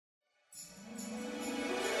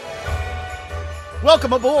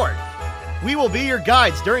Welcome aboard! We will be your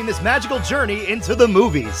guides during this magical journey into the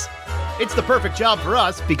movies. It's the perfect job for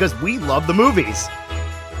us because we love the movies.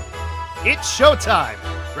 It's showtime!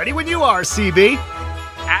 Ready when you are, CB.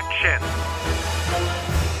 Action!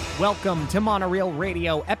 Welcome to Monorail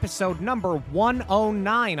Radio, episode number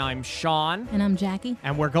 109. I'm Sean. And I'm Jackie.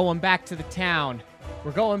 And we're going back to the town.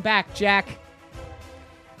 We're going back, Jack.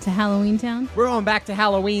 To Halloween Town? We're going back to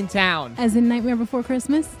Halloween Town. As in Nightmare Before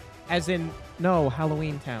Christmas? As in, no,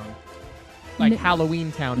 Halloween Town. Like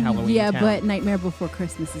Halloween Town, Halloween yeah, Town. but Nightmare Before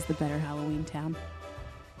Christmas is the better Halloween Town.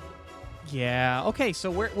 Yeah, okay,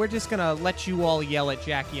 so we're just going to let you all yell at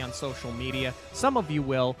Jackie on social media. Some of you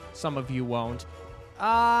will, some of you won't.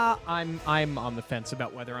 I'm on the fence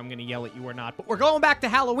about whether I'm going to yell at you or not, but we're going back to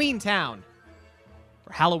Halloween Town.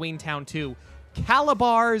 For Halloween Town 2,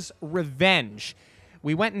 Kalabar's Revenge.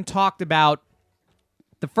 We went and talked about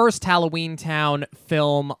the first Halloween Town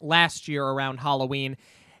film last year around Halloween.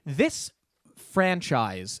 This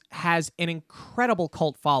franchise has an incredible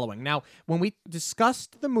cult following. Now, when we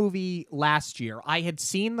discussed the movie last year, I had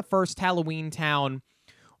seen the first Halloween Town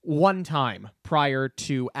one time prior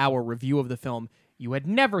to our review of the film. You had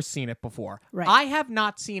never seen it before. Right. I have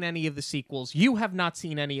not seen any of the sequels. You have not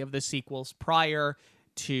seen any of the sequels prior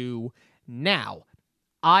to now.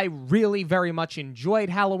 I really very much enjoyed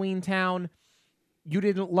Halloween Town. You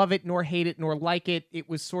didn't love it, nor hate it, nor like it. It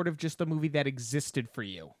was sort of just a movie that existed for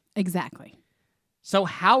you. Exactly. So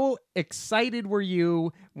how excited were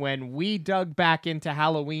you when we dug back into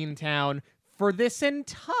Halloween Town for this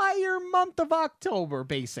entire month of October,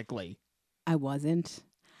 basically? I wasn't.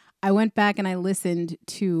 I went back and I listened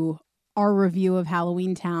to our review of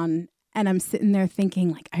Halloween Town, and I'm sitting there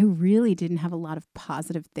thinking, like, I really didn't have a lot of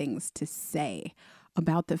positive things to say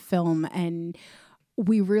about the film, and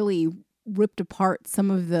we really ripped apart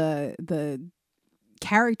some of the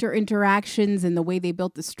character interactions and the way they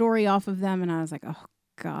built the story off of them, and I was like, oh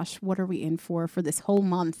gosh, what are we in for this whole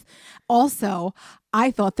month? Also,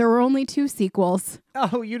 I thought there were only 2 sequels.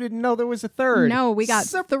 Oh, you didn't know there was a third? No, we got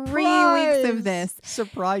Surprise! 3 weeks of this.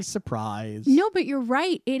 Surprise, surprise. No, but you're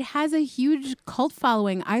right. It has a huge cult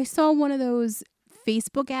following. I saw one of those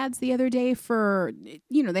Facebook ads the other day for,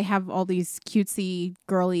 they have all these cutesy,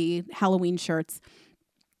 girly Halloween shirts.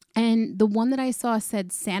 And the one that I saw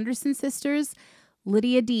said Sanderson sisters,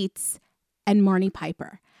 Lydia Dietz, and Marnie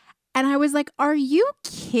Piper. And I was like, are you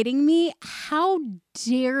kidding me? How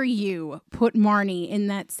dare you put Marnie in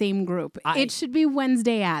that same group? It should be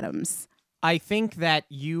Wednesday Addams. I think that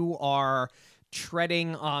you are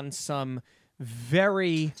treading on some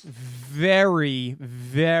very, very,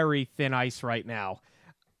 very thin ice right now.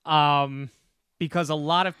 Because a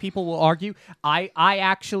lot of people will argue. I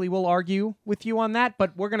actually will argue with you on that,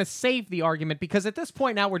 but we're going to save the argument because at this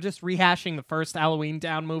point now we're just rehashing the first Halloween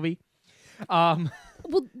Town movie.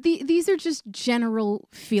 Well, these are just general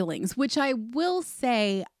feelings, which I will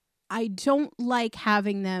say I don't like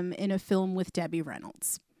having them in a film with Debbie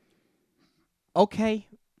Reynolds. Okay,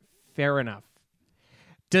 fair enough.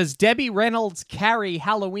 Does Debbie Reynolds carry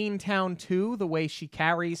Halloween Town 2 the way she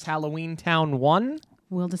carries Halloween Town 1?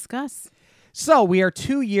 We'll discuss. So we are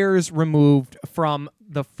 2 years removed from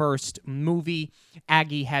the first movie.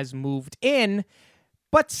 Aggie has moved in,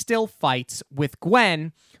 but still fights with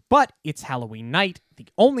Gwen. But it's Halloween night, the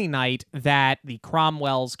only night that the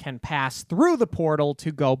Cromwells can pass through the portal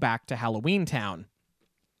to go back to Halloween Town.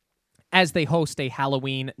 As they host a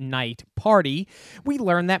Halloween night party, we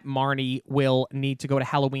learn that Marnie will need to go to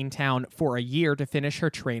Halloween Town for a year to finish her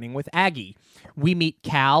training with Aggie. We meet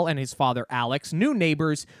Cal and his father Alex, new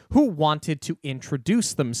neighbors who wanted to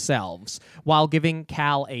introduce themselves. While giving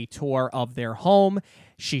Cal a tour of their home,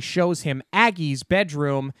 she shows him Aggie's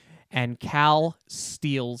bedroom, and Cal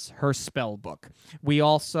steals her spell book. We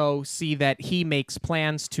also see that he makes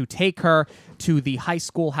plans to take her to the high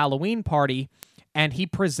school Halloween party, and he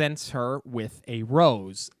presents her with a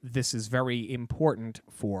rose. This is very important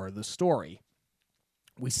for the story.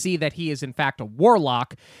 We see that he is in fact a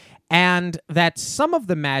warlock, and that some of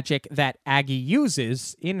the magic that Aggie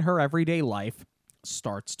uses in her everyday life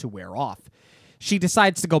starts to wear off. She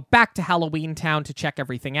decides to go back to Halloween Town to check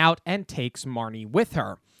everything out and takes Marnie with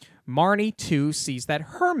her. Marnie, too, sees that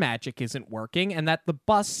her magic isn't working and that the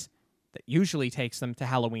bus that usually takes them to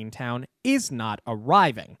Halloween Town is not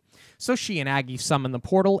arriving. So she and Aggie summon the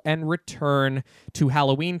portal and return to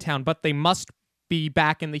Halloween Town, but they must be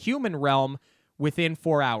back in the human realm within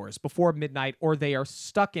 4 hours, before midnight, or they are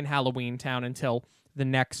stuck in Halloween Town until the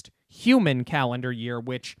next human calendar year,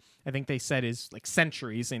 which I think they said is like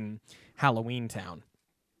centuries in Halloween Town.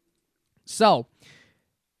 So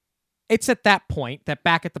It's at that point that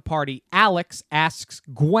back at the party, Alex asks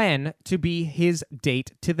Gwen to be his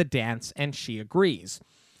date to the dance, and she agrees.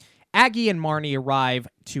 Aggie and Marnie arrive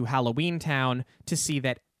to Halloween Town to see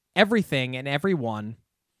that everything and everyone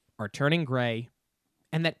are turning gray,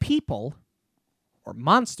 and that people, or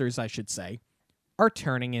monsters I should say, are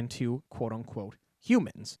turning into quote-unquote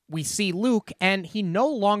humans. We see Luke, and he no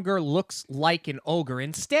longer looks like an ogre.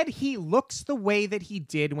 Instead, he looks the way that he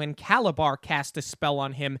did when Calabar cast a spell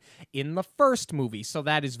on him in the first movie, so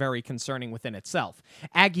that is very concerning within itself.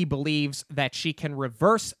 Aggie believes that she can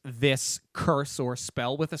reverse this curse or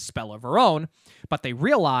spell with a spell of her own, but they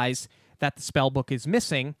realize that the spell book is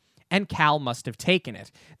missing, and Cal must have taken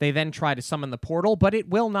it. They then try to summon the portal, but it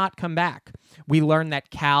will not come back. We learn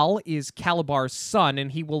that Cal is Calabar's son,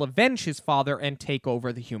 and he will avenge his father and take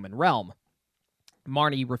over the human realm.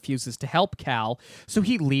 Marnie refuses to help Cal, so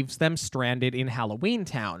he leaves them stranded in Halloween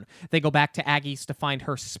Town. They go back to Aggie's to find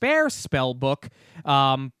her spare spell book,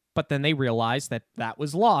 but then they realize that that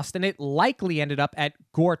was lost, and it likely ended up at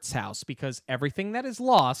Gort's house, because everything that is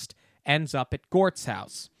lost ends up at Gort's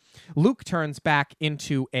house. Luke turns back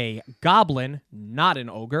into a goblin, not an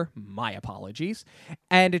ogre, my apologies,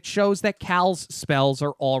 and it shows that Cal's spells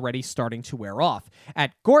are already starting to wear off.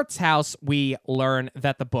 At Gort's house, we learn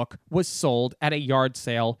that the book was sold at a yard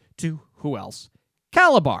sale to who else?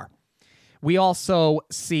 Calabar. We also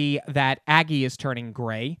see that Aggie is turning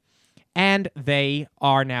gray, and they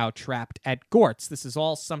are now trapped at Gort's. This is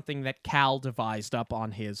all something that Cal devised up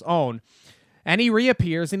on his own. And he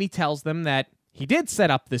reappears and he tells them that he did set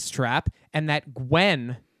up this trap, and that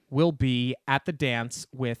Gwen will be at the dance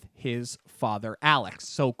with his father, Alex.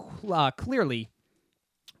 So clearly,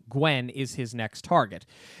 Gwen is his next target.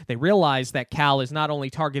 They realize that Cal is not only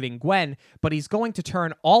targeting Gwen, but he's going to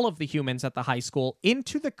turn all of the humans at the high school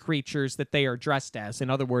into the creatures that they are dressed as. In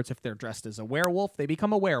other words, if they're dressed as a werewolf, they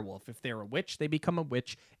become a werewolf. If they're a witch, they become a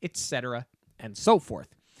witch, etc., and so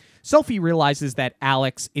forth. Sophie realizes that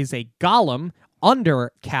Alex is a golem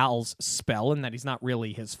under Cal's spell and that he's not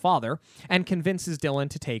really his father, and convinces Dylan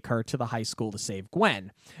to take her to the high school to save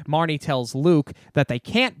Gwen. Marnie tells Luke that they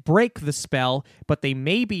can't break the spell, but they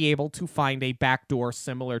may be able to find a backdoor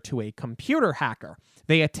similar to a computer hacker.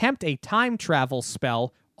 They attempt a time travel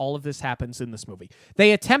spell. All of this happens in this movie.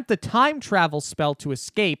 They attempt the time travel spell to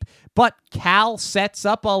escape, but Cal sets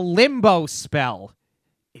up a limbo spell.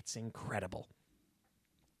 It's incredible.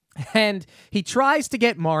 And he tries to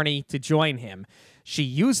get Marnie to join him. She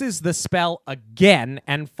uses the spell again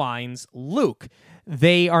and finds Luke.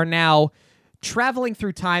 They are now traveling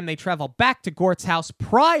through time. They travel back to Gort's house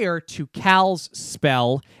prior to Cal's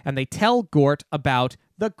spell, and they tell Gort about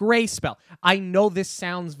the gray spell. I know this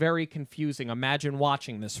sounds very confusing. Imagine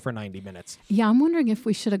watching this for 90 minutes. Yeah, I'm wondering if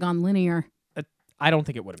we should have gone linear. I don't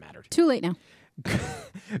think it would have mattered. Too late now.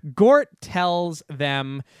 Gort tells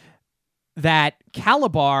them that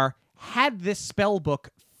Calabar had this spell book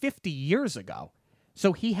 50 years ago.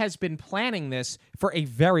 So he has been planning this for a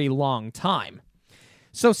very long time.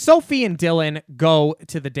 So Sophie and Dylan go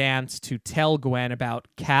to the dance to tell Gwen about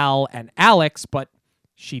Cal and Alex, but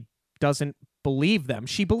she doesn't believe them.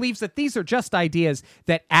 She believes that these are just ideas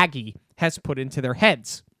that Aggie has put into their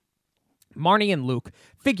heads. Marnie and Luke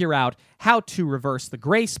figure out how to reverse the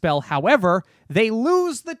gray spell. However, they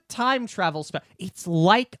lose the time travel spell. It's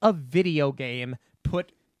like a video game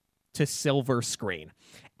put to silver screen.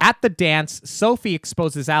 At the dance, Sophie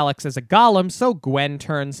exposes Alex as a golem, so Gwen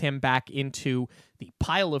turns him back into the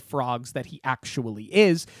pile of frogs that he actually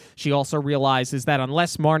is. She also realizes that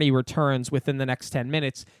unless Marnie returns within the next 10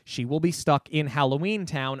 minutes, she will be stuck in Halloween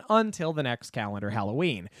Town until the next calendar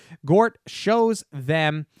Halloween. Gort shows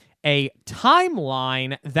them a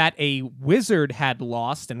timeline that a wizard had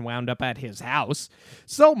lost and wound up at his house.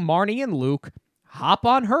 So Marnie and Luke hop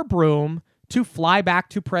on her broom to fly back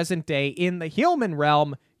to present day in the human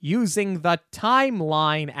realm using the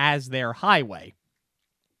timeline as their highway.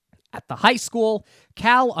 At the high school,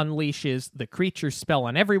 Cal unleashes the creature spell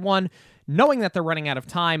on everyone. Knowing that they're running out of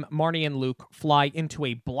time, Marnie and Luke fly into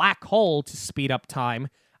a black hole to speed up time.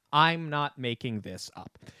 I'm not making this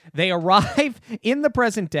up. They arrive in the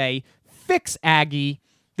present day, fix Aggie.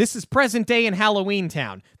 This is present day in Halloween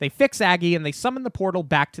Town. They fix Aggie and they summon the portal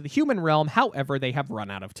back to the human realm. However, they have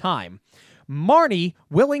run out of time. Marnie,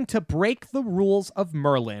 willing to break the rules of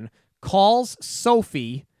Merlin, calls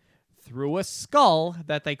Sophie through a skull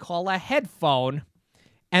that they call a headphone,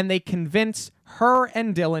 and they convince her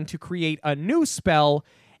and Dylan to create a new spell,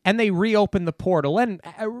 and they reopen the portal, and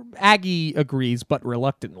Aggie agrees, but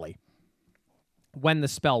reluctantly. When the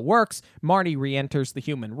spell works, Marnie re-enters the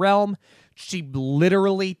human realm. She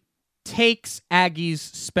literally takes Aggie's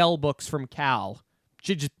spell books from Cal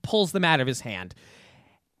She just pulls them out of his hand.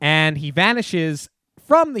 And he vanishes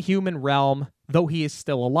from the human realm, though he is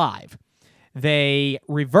still alive. They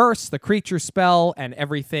reverse the creature spell, and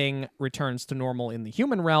everything returns to normal in the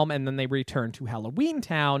human realm, and then they return to Halloween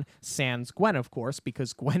Town, sans Gwen, of course,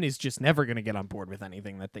 because Gwen is just never going to get on board with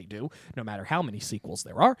anything that they do, no matter how many sequels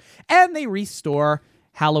there are. And they restore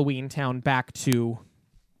Halloween Town back to,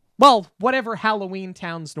 well, whatever Halloween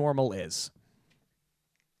Town's normal is.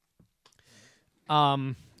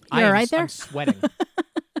 You're right there? I'm sweating.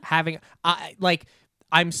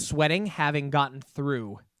 I'm sweating having gotten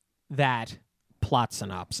through that plot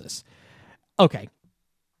synopsis. Okay,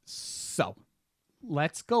 so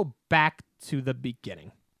let's go back to the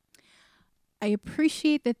beginning. I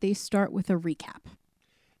appreciate that they start with a recap.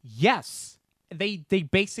 Yes, they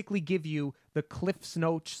basically give you the Cliff's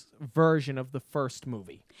Notes version of the first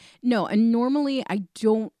movie. No, and normally I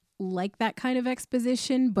don't like that kind of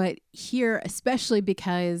exposition, but here, especially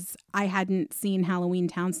because I hadn't seen Halloween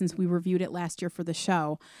Town since we reviewed it last year for the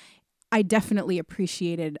show, I definitely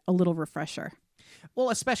appreciated a little refresher. Well,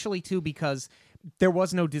 especially, too, because there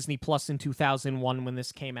was no Disney Plus in 2001 when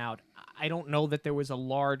this came out. I don't know that there was a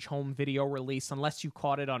large home video release unless you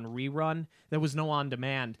caught it on rerun. There was no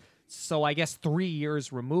on-demand. So I guess 3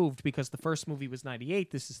 years removed, because the first movie was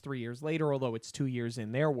 98. This is 3 years later, although it's 2 years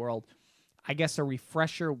in their world. I guess a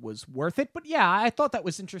refresher was worth it. But yeah, I thought that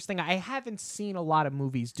was interesting. I haven't seen a lot of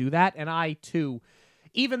movies do that, and I, too,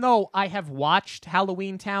 even though I have watched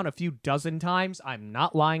Halloween Town a few dozen times, I'm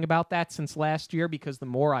not lying about that since last year, because the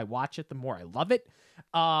more I watch it, the more I love it.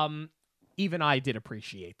 Even I did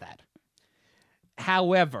appreciate that.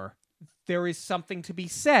 However, there is something to be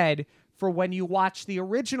said for when you watch the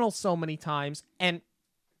original so many times, and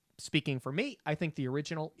speaking for me, I think the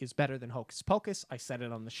original is better than Hocus Pocus. I said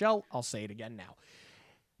it on the show. I'll say it again now.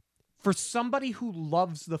 For somebody who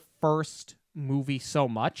loves the first movie so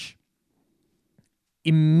much,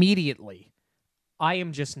 immediately, I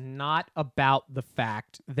am just not about the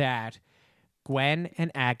fact that Gwen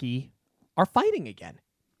and Aggie are fighting again.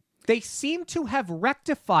 They seem to have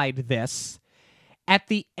rectified this at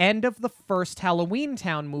the end of the first Halloween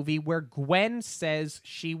Town movie, where Gwen says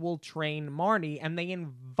she will train Marnie, and they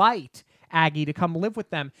invite Aggie to come live with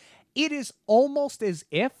them. It is almost as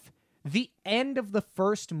if the end of the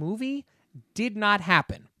first movie did not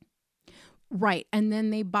happen. Right. And then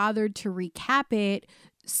they bothered to recap it.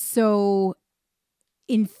 So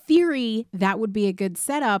in theory, that would be a good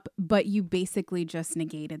setup, but you basically just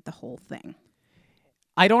negated the whole thing.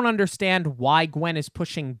 I don't understand why Gwen is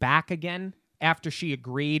pushing back again after she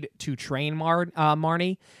agreed to train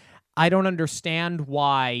Marnie. I don't understand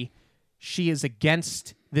why she is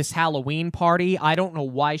against this Halloween party. I don't know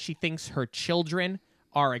why she thinks her children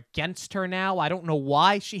are against her now. I don't know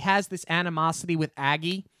why she has this animosity with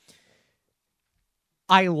Aggie.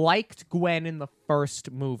 I liked Gwen in the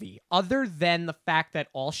first movie, other than the fact that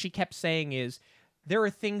all she kept saying is, there are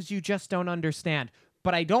things you just don't understand.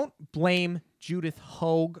 But I don't blame Judith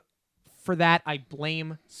Hoag for that. I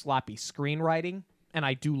blame sloppy screenwriting, and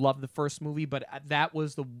I do love the first movie, but that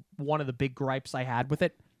was one of the big gripes I had with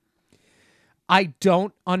it. I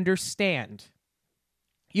don't understand.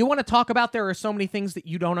 You want to talk about there are so many things that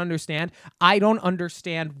you don't understand? I don't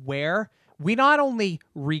understand where we not only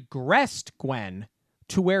regressed Gwen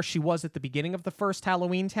to where she was at the beginning of the first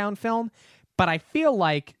Halloween Town film, but I feel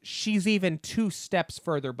like she's even 2 steps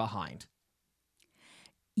further behind.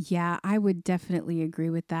 Yeah, I would definitely agree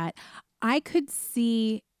with that. I could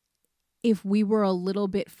see if we were a little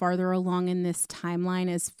bit farther along in this timeline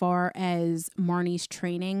as far as Marnie's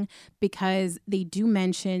training, because they do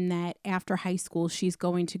mention that after high school, she's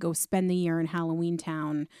going to go spend the year in Halloween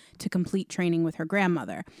Town to complete training with her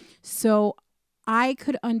grandmother. So I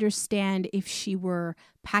could understand if she were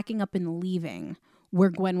packing up and leaving, where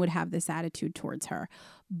Gwen would have this attitude towards her.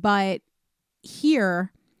 But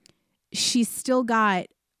here, she's still got,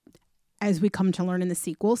 as we come to learn in the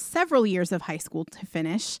sequel, several years of high school to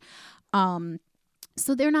finish.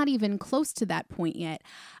 So they're not even close to that point yet.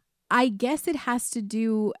 I guess it has to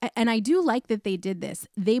do, and I do like that they did this.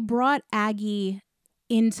 They brought Aggie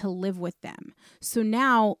in to live with them. So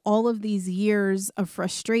now all of these years of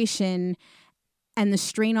frustration and the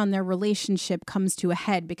strain on their relationship comes to a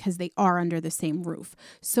head because they are under the same roof.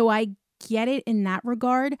 So I get it in that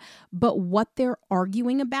regard, but what they're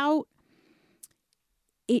arguing about,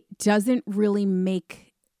 it doesn't really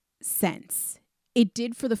make sense. It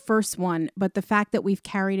did for the first one, but the fact that we've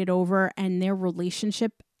carried it over and their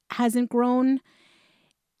relationship hasn't grown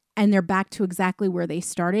and they're back to exactly where they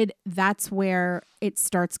started, that's where it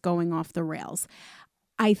starts going off the rails.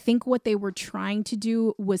 I think what they were trying to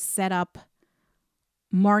do was set up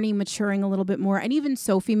Marnie maturing a little bit more, and even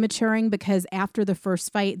Sophie maturing, because after the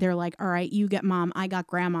first fight, they're like, all right, you get mom, I got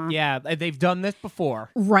grandma. Yeah, they've done this before.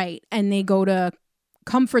 Right. And they go to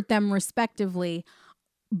comfort them respectively.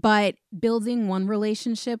 But building one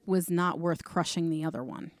relationship was not worth crushing the other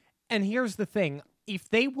one. And here's the thing. If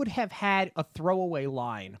they would have had a throwaway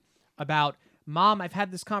line about, Mom, I've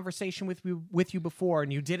had this conversation with you before,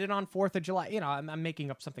 and you did it on 4th of July. I'm making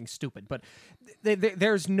up something stupid, but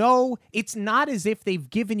there's no, it's not as if they've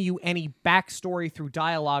given you any backstory through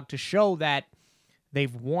dialogue to show that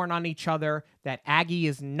they've worn on each other, that Aggie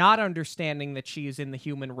is not understanding that she is in the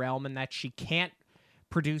human realm and that she can't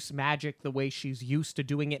produce magic the way she's used to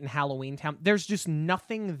doing it in Halloween Town. There's just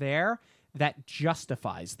nothing there that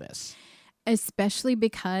justifies this. Especially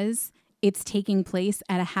because it's taking place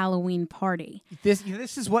at a Halloween party. This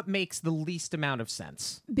is what makes the least amount of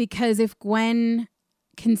sense. Because if Gwen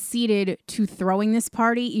conceded to throwing this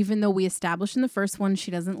party, even though we established in the first one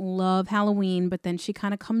she doesn't love Halloween, but then she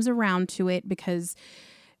kind of comes around to it because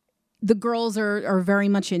the girls are very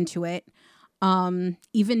much into it.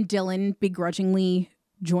 Even Dylan begrudgingly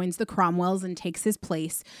joins the Cromwells and takes his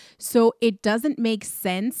place. So it doesn't make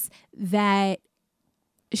sense that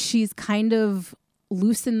she's kind of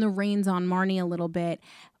loosened the reins on Marnie a little bit,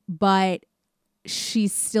 but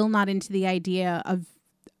she's still not into the idea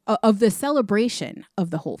of the celebration of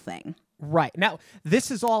the whole thing. Right. Now,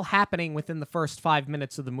 this is all happening within the first 5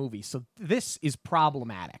 minutes of the movie, so this is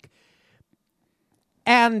problematic.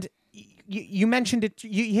 And you mentioned it,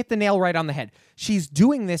 you hit the nail right on the head. She's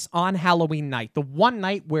doing this on Halloween night, the one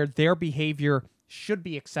night where their behavior should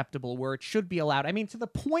be acceptable, where it should be allowed. I mean, to the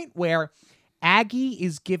point where Aggie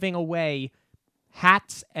is giving away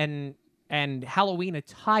hats and Halloween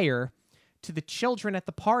attire to the children at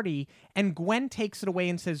the party, and Gwen takes it away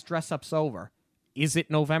and says, dress up's over. Is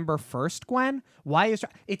it November 1st, Gwen?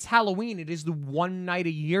 It's Halloween. It is the one night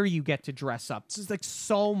a year you get to dress up. It's like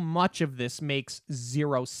so much of this makes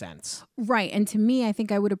zero sense. Right. And to me, I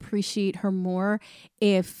think I would appreciate her more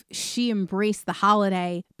if she embraced the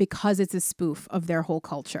holiday because it's a spoof of their whole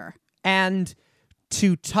culture. And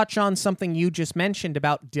to touch on something you just mentioned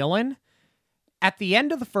about Dylan, at the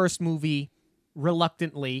end of the first movie,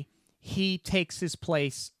 reluctantly, he takes his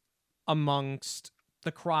place amongst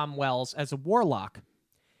the Cromwells as a warlock.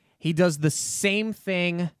 He does the same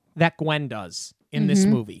thing that Gwen does in this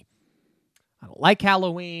movie. I don't like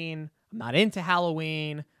Halloween. I'm not into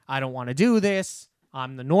Halloween. I don't want to do this.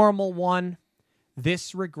 I'm the normal one.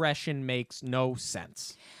 This regression makes no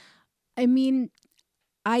sense. I mean,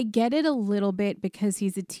 I get it a little bit because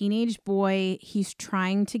he's a teenage boy. He's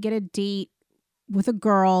trying to get a date with a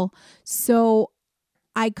girl. So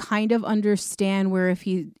I kind of understand where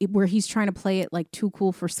he's trying to play it like too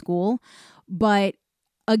cool for school. But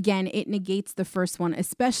again, it negates the first one,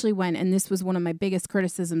 especially when, and this was one of my biggest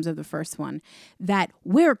criticisms of the first one, that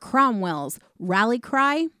we're Cromwell's rally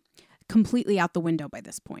cry completely out the window by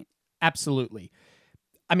this point. Absolutely.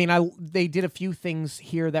 I mean, they did a few things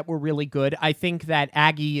here that were really good. I think that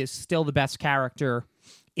Aggie is still the best character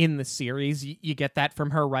in the series. You get that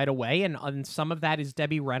from her right away, and some of that is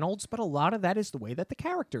Debbie Reynolds, but a lot of that is the way that the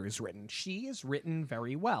character is written. She is written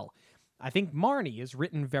very well. I think Marnie is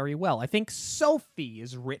written very well. I think Sophie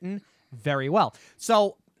is written very well.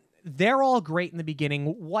 So they're all great in the beginning.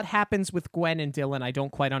 What happens with Gwen and Dylan, I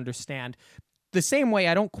don't quite understand. The same way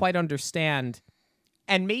I don't quite understand,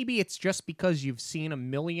 and maybe it's just because you've seen a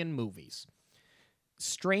million movies,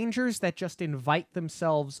 strangers that just invite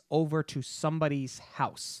themselves over to somebody's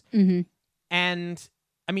house. Mm-hmm. And,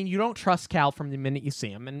 I mean, you don't trust Cal from the minute you see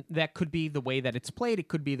him, and that could be the way that it's played, it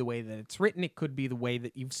could be the way that it's written, it could be the way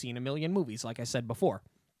that you've seen a million movies, like I said before.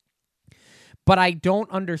 But I don't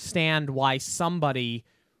understand why somebody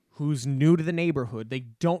who's new to the neighborhood, they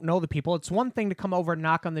don't know the people. It's one thing to come over and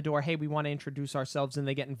knock on the door, hey, we want to introduce ourselves, and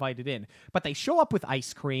they get invited in. But they show up with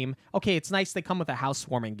ice cream. Okay, it's nice they come with a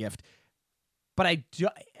housewarming gift. But I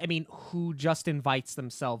mean, who just invites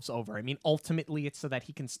themselves over? I mean, ultimately, it's so that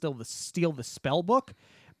he can still steal the spell book.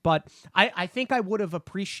 But I think I would have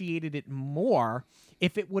appreciated it more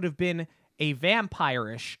if it would have been a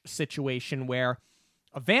vampire-ish situation where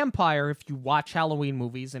a vampire, if you watch Halloween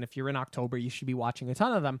movies, and if you're in October, you should be watching a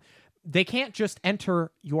ton of them, they can't just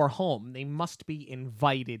enter your home. They must be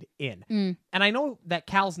invited in. And I know that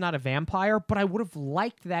Cal's not a vampire, but I would have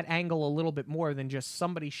liked that angle a little bit more than just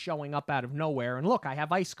somebody showing up out of nowhere and, look, I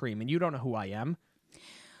have ice cream and you don't know who I am.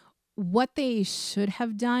 What they should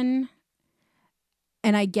have done,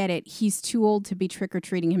 and I get it, he's too old to be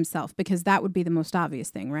trick-or-treating himself, because that would be the most obvious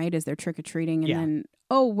thing, right? Is they're trick-or-treating and then,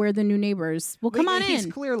 oh, we're the new neighbors. Well, come on in. He's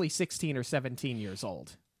clearly 16 or 17 years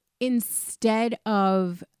old. instead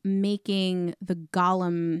of making the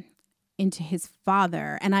golem into his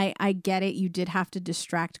father, and I get it, you did have to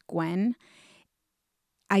distract Gwen.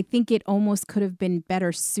 I think it almost could have been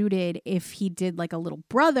better suited if he did like a little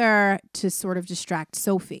brother to sort of distract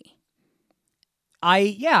Sophie.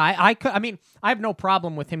 I could. I mean, I have no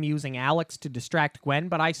problem with him using Alex to distract Gwen,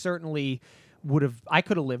 but I certainly I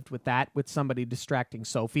could have lived with that, with somebody distracting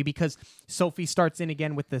Sophie, because Sophie starts in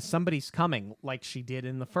again with the somebody's coming like she did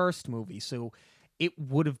in the first movie. So it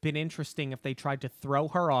would have been interesting if they tried to throw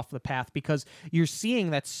her off the path, because you're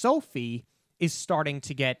seeing that Sophie is starting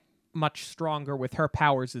to get much stronger with her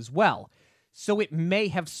powers as well. So it may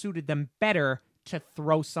have suited them better to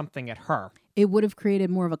throw something at her. It would have created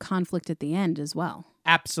more of a conflict at the end as well.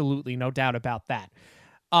 Absolutely, no doubt about that.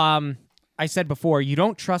 I said before, you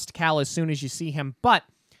don't trust Cal as soon as you see him, but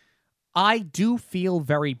I do feel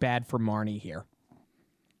very bad for Marnie here,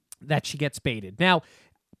 that she gets baited. Now,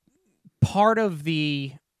 part of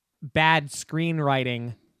the bad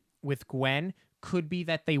screenwriting with Gwen could be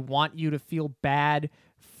that they want you to feel bad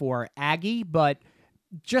for Aggie, but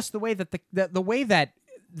just the way that the way that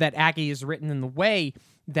Aggie is written and the way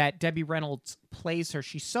that Debbie Reynolds plays her,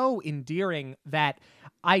 she's so endearing that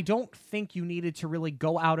I don't think you needed to really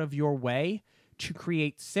go out of your way to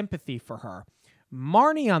create sympathy for her.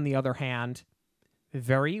 Marnie, on the other hand,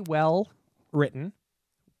 very well written,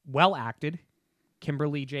 well acted.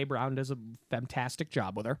 Kimberly J. Brown does a fantastic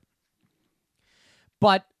job with her.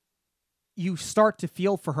 But you start to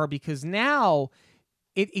feel for her because now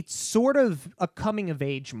it's sort of a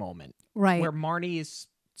coming-of-age moment. Right. Where Marnie is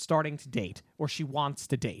starting to date, or she wants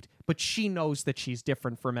to date, but she knows that she's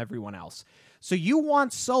different from everyone else. So you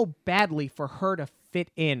want so badly for her to fit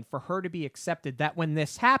in, for her to be accepted, that when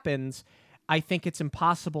this happens, I think it's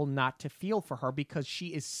impossible not to feel for her, because she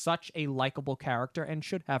is such a likable character and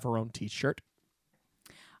should have her own t-shirt.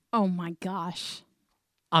 Oh my gosh.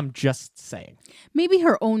 I'm just saying. Maybe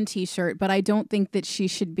her own t-shirt, but I don't think that she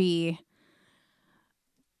should be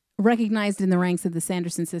recognized in the ranks of the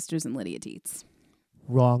Sanderson sisters and Lydia Dietz.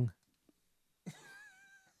 Wrong.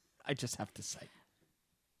 I just have to say.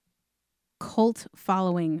 Cult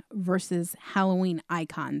following versus Halloween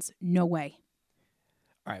icons. No way.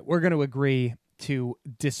 All right, we're going to agree to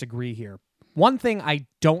disagree here. One thing I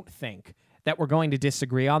don't think that we're going to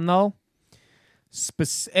disagree on, though,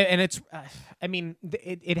 and it's, I mean,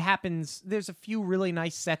 it happens. There's a few really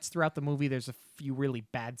nice sets throughout the movie. There's a few really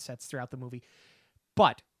bad sets throughout the movie.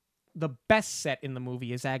 But the best set in the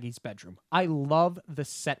movie is Aggie's bedroom. I love the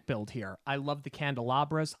set build here. I love the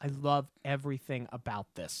candelabras. I love everything about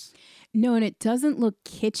this. No, and it doesn't look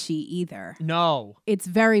kitschy either. No. It's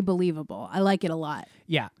very believable. I like it a lot.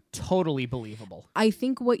 Yeah, totally believable. I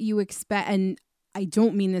think what you expect, and I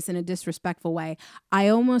don't mean this in a disrespectful way, I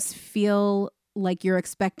almost feel like you're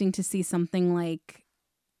expecting to see something like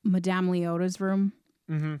Madame Leota's room.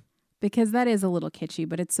 Mm-hmm. Because that is a little kitschy,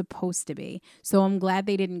 but it's supposed to be. So I'm glad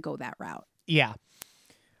they didn't go that route. Yeah.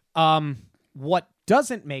 What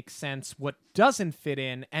doesn't make sense, what doesn't fit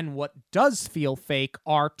in, and what does feel fake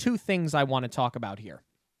are two things I want to talk about here.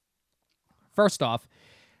 First off,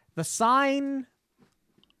 the sign,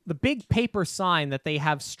 the big paper sign that they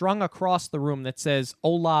have strung across the room that says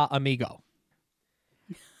 "Hola, amigo."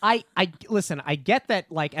 I listen, I get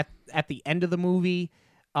that, like, at the end of the movie,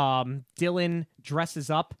 Dylan dresses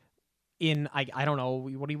up in, I don't know,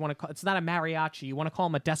 what do you want to call it? It's not a mariachi. You want to call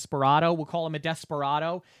him a desperado? We'll call him a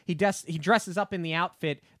desperado. He dresses up in the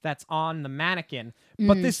outfit that's on the mannequin.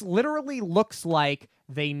 But this literally looks like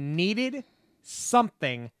they needed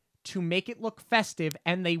something to make it look festive,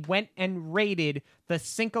 and they went and raided the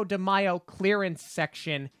Cinco de Mayo clearance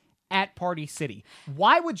section at Party City.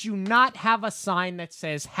 Why would you not have a sign that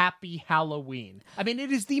says Happy Halloween? I mean,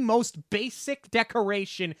 it is the most basic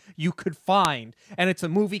decoration you could find, and it's a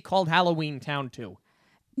movie called Halloween Town 2.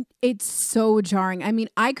 It's so jarring. I mean,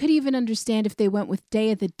 I could even understand if they went with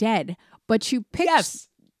Day of the Dead, but you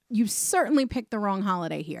certainly picked the wrong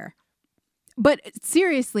holiday here. But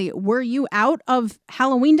seriously, were you out of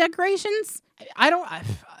Halloween decorations? I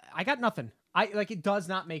got nothing. It does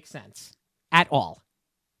not make sense at all.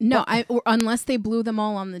 No, unless they blew them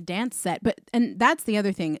all on the dance set. And that's the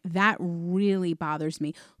other thing. That really bothers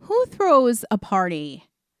me. Who throws a party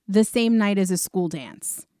the same night as a school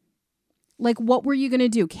dance? Like, what were you going to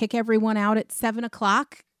do? Kick everyone out at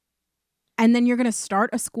 7:00? And then you're going to start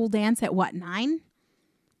a school dance at what, 9?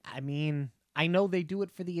 I mean, I know they do it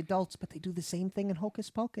for the adults, but they do the same thing in Hocus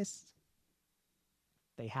Pocus.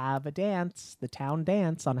 They have a dance, the town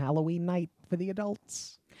dance, on Halloween night for the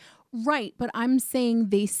adults. Right, but I'm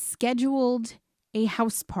saying they scheduled a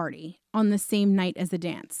house party on the same night as a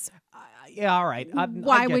dance. Yeah, all right.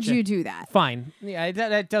 Why would you do that? Fine. Yeah,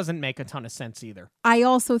 that doesn't make a ton of sense either. I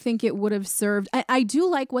also think it would have served. I do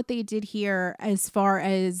like what they did here as far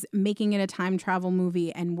as making it a time travel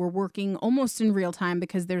movie, and we're working almost in real time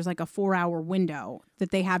because there's like a 4-hour window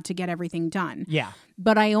that they have to get everything done. Yeah.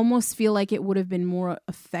 But I almost feel like it would have been more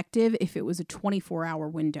effective if it was a 24-hour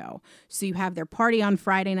window. So you have their party on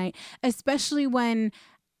Friday night, especially when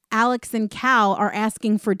Alex and Cal are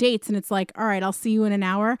asking for dates, and it's like, all right, I'll see you in an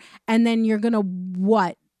hour. And then you're going to,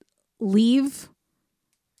 what, leave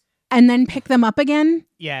and then pick them up again?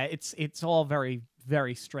 Yeah, it's all very,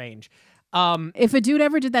 very strange. If a dude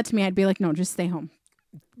ever did that to me, I'd be like, no, just stay home.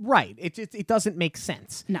 Right. It doesn't make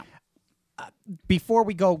sense. No. Before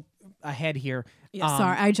we go ahead here. Yeah,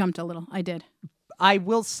 sorry, I jumped a little. I did. I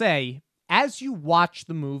will say, as you watch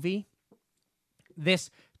the movie, this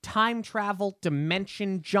time travel,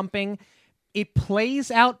 dimension jumping, it plays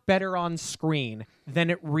out better on screen than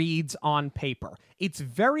it reads on paper. It's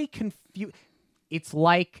very It's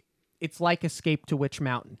like Escape to Witch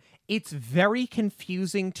Mountain. It's very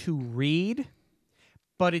confusing to read,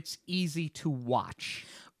 but it's easy to watch.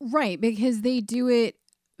 Right, because they do it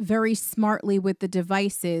very smartly with the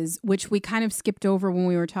devices, which we kind of skipped over when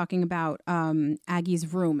we were talking about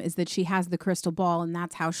Aggie's room, is that she has the crystal ball, and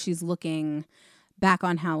that's how she's looking back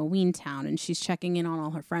on Halloween Town, and she's checking in on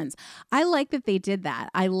all her friends. I like that they did that.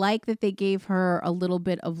 I like that they gave her a little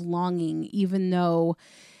bit of longing, even though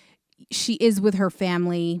she is with her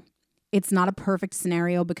family. It's not a perfect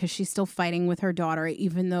scenario because she's still fighting with her daughter,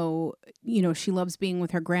 even though, you know, she loves being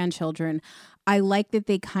with her grandchildren. I like that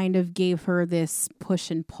they kind of gave her this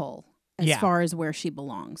push and pull as far as where she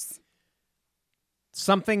belongs.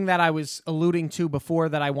 Something that I was alluding to before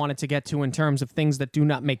that I wanted to get to in terms of things that do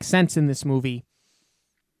not make sense in this movie.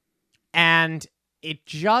 And it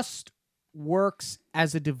just works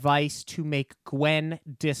as a device to make Gwen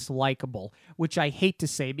dislikable, which I hate to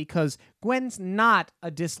say because Gwen's not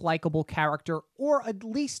a dislikable character, or at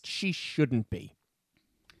least she shouldn't be.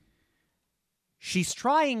 She's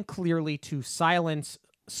trying clearly to silence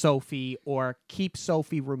Sophie or keep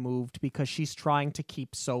Sophie removed because she's trying to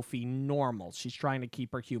keep Sophie normal. She's trying to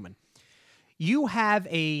keep her human. You have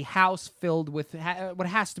a house filled with what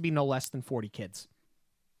has to be no less than 40 kids.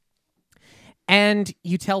 And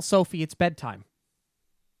you tell Sophie it's bedtime.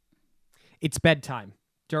 It's bedtime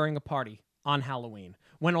during a party on Halloween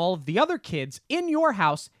when all of the other kids in your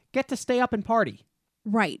house get to stay up and party.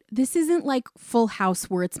 Right. This isn't like Full House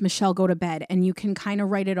where it's Michelle go to bed and you can kind of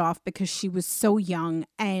write it off because she was so young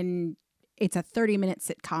and it's a 30-minute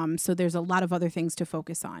sitcom, so there's a lot of other things to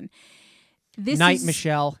focus on.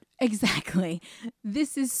 Michelle. Exactly.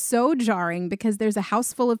 This is so jarring because there's a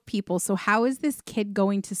house full of people, so how is this kid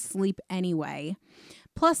going to sleep anyway?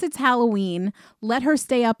 Plus, it's Halloween. Let her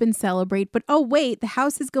stay up and celebrate. But oh, wait, the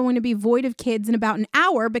house is going to be void of kids in about an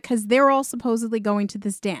hour because they're all supposedly going to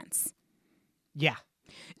this dance. Yeah.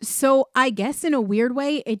 So I guess in a weird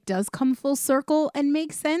way, it does come full circle and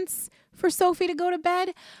make sense for Sophie to go to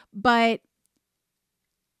bed, but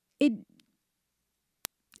it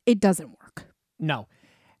doesn't work. No.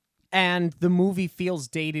 And the movie feels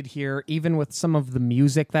dated here, even with some of the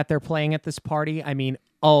music that they're playing at this party. I mean,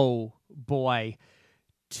 oh boy,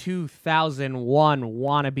 2001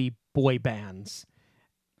 wannabe boy bands.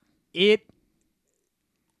 In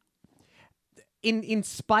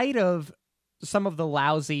spite of some of the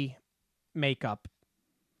lousy makeup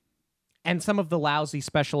and some of the lousy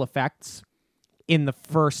special effects in the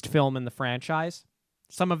first film in the franchise,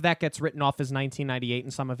 some of that gets written off as 1998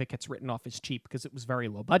 and some of it gets written off as cheap because it was very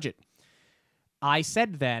low budget. I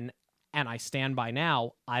said then, and I stand by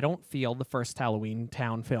now, I don't feel the first Halloween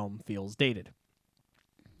Town film feels dated.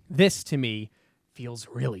 This, to me, feels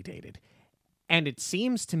really dated. And it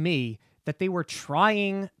seems to me that they were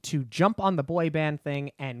trying to jump on the boy band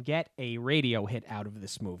thing and get a radio hit out of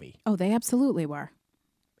this movie. Oh, they absolutely were.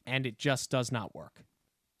 And it just does not work.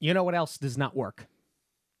 You know what else does not work?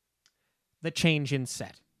 The change in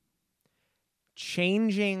set.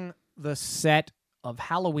 Changing the set of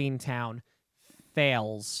Halloween Town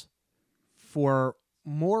fails for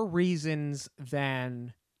more reasons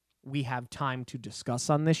than we have time to discuss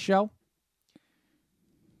on this show.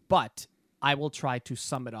 But I will try to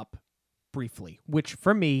sum it up briefly, which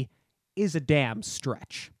for me is a damn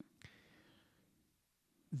stretch.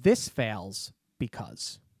 This fails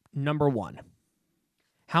because, number one,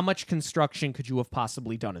 how much construction could you have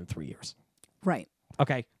possibly done in 3 years? Right.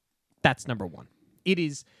 Okay, that's number one. It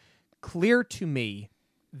is clear to me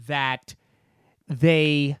that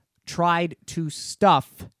they tried to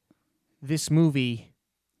stuff this movie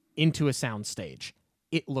into a soundstage.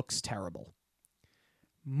 It looks terrible.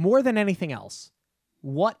 More than anything else,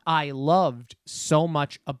 what I loved so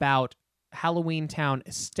much about Halloween Town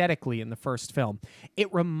aesthetically in the first film,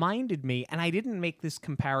 it reminded me, and I didn't make this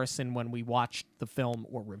comparison when we watched the film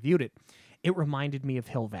or reviewed it, it reminded me of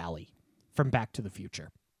Hill Valley from Back to the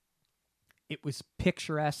Future. It was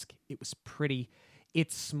picturesque, it was pretty,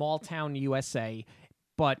 it's small town USA,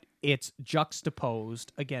 but it's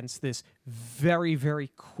juxtaposed against this very,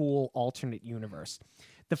 very cool alternate universe.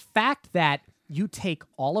 The fact that you take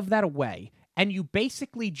all of that away and you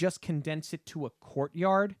basically just condense it to a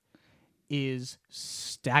courtyard is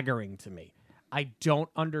staggering to me. I don't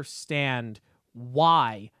understand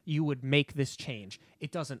why you would make this change.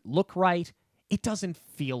 It doesn't look right. It doesn't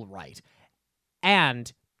feel right.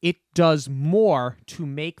 And it does more to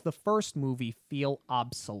make the first movie feel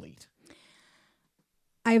obsolete.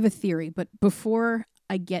 I have a theory, but before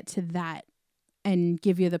I get to that and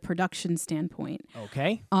give you the production standpoint,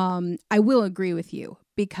 Okay. I will agree with you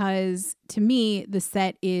because to me, the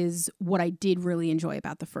set is what I did really enjoy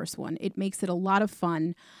about the first one. It makes it a lot of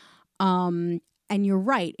fun. And you're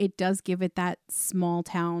right, it does give it that small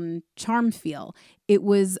town charm feel. It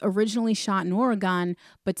was originally shot in Oregon,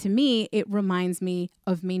 but to me, it reminds me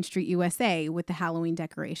of Main Street USA with the Halloween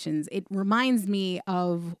decorations. It reminds me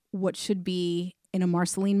of what should be in a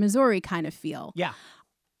Marceline, Missouri kind of feel. Yeah.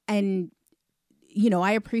 And, you know,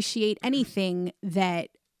 I appreciate anything that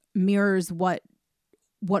mirrors what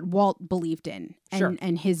Walt believed in and, Sure.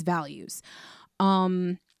 and his values.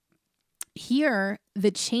 Here,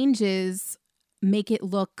 the changes make it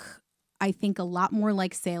look, I think, a lot more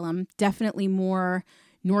like Salem, definitely more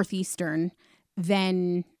northeastern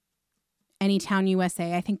than Anytown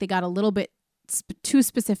USA. I think they got a little bit too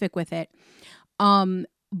specific with it.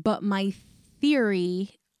 But my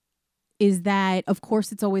theory is that, of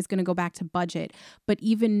course, it's always going to go back to budget, but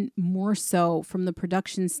even more so from the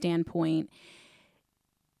production standpoint,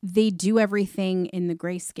 they do everything in the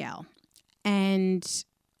grayscale. And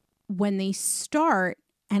when they start,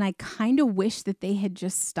 and I kind of wish that they had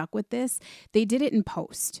just stuck with this, they did it in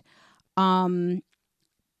post. I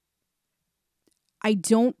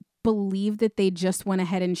don't believe that they just went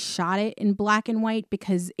ahead and shot it in black and white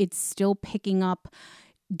because it's still picking up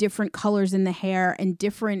different colors in the hair and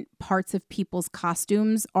different parts of people's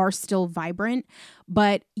costumes are still vibrant.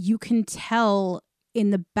 But you can tell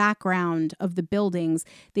in the background of the buildings,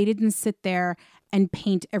 they didn't sit there and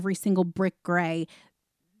paint every single brick gray.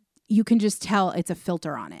 You can just tell it's a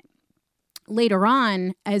filter on it. Later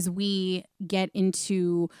on, as we get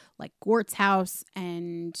into like Gort's house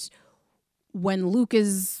and when Luke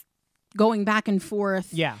is going back and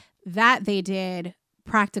forth, Yeah. that they did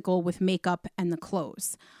practical with makeup and the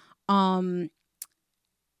clothes. So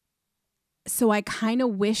I kind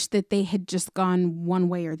of wish that they had just gone one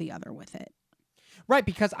way or the other with it. Right,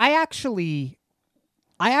 because I actually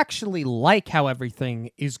like how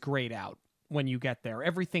everything is grayed out when you get there.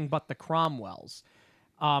 Everything but the Cromwells.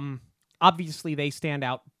 Obviously, they stand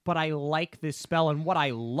out, but I like this spell. And what I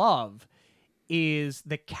love is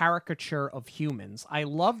the caricature of humans. I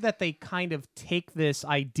love that they kind of take this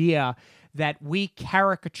idea that we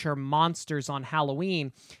caricature monsters on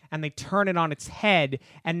Halloween and they turn it on its head.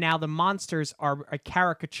 And now the monsters are a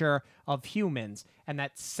caricature of humans and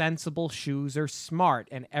that sensible shoes are smart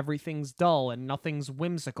and everything's dull and nothing's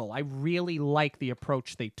whimsical. I really like the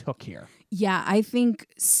approach they took here. Yeah, I think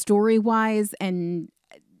story-wise and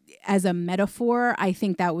as a metaphor, I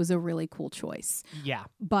think that was a really cool choice. Yeah.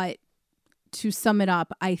 But to sum it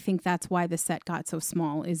up, I think that's why the set got so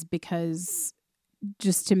small is because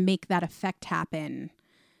just to make that effect happen,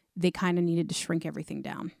 they kind of needed to shrink everything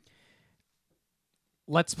down.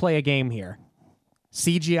 Let's play a game here.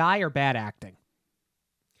 CGI or bad acting?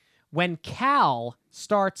 When Cal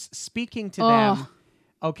starts speaking to them,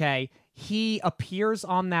 okay, he appears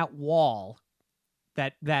on that wall,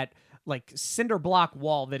 that like cinder block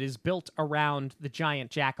wall that is built around the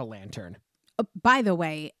giant jack-o'-lantern. By the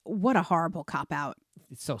way, what a horrible cop-out.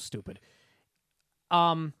 It's so stupid.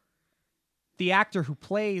 The actor who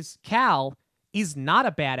plays Cal is not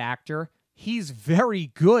a bad actor. He's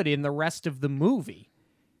very good in the rest of the movie.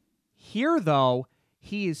 Here, though,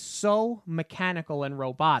 he is so mechanical and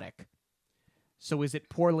robotic. So is it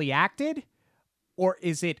poorly acted? Or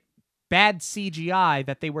is it bad CGI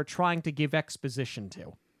that they were trying to give exposition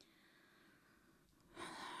to?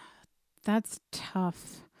 That's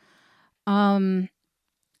tough. I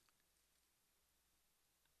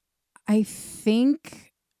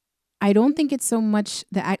don't think it's so much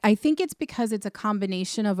that I think it's because it's a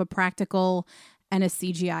combination of a practical and a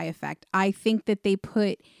CGI effect. I think that they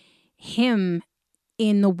put him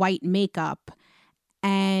in the white makeup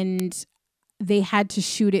and they had to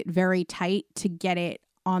shoot it very tight to get it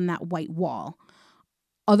on that white wall.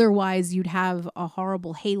 Otherwise, you'd have a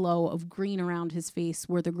horrible halo of green around his face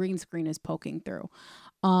where the green screen is poking through.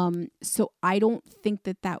 So I don't think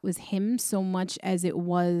that was him so much as it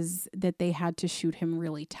was that they had to shoot him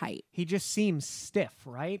really tight. He just seems stiff,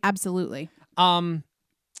 right? Absolutely.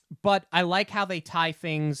 But I like how they tie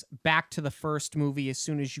things back to the first movie as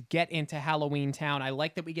soon as you get into Halloween Town. I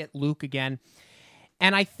like that we get Luke again.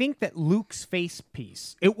 And I think that Luke's face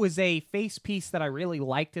piece, it was a face piece that I really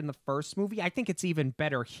liked in the first movie. I think it's even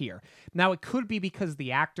better here. Now, it could be because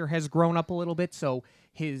the actor has grown up a little bit, so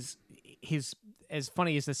his as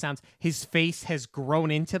funny as this sounds, his face has grown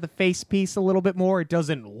into the face piece a little bit more. It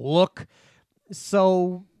doesn't look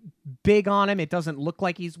so big on him. It doesn't look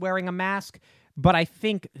like he's wearing a mask. But I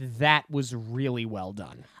think that was really well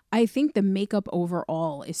done. I think the makeup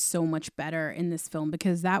overall is so much better in this film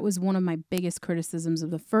because that was one of my biggest criticisms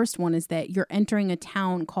of the first one is that you're entering a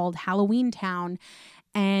town called Halloween Town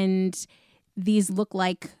and these look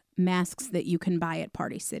like masks that you can buy at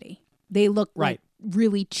Party City. They look like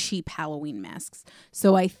really cheap Halloween masks.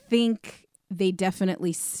 So I think they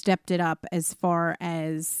definitely stepped it up as far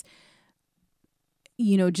as,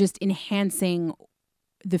 just enhancing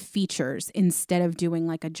the features instead of doing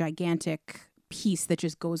like a gigantic piece that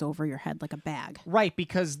just goes over your head like a bag. Right,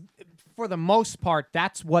 because for the most part,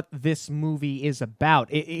 that's what this movie is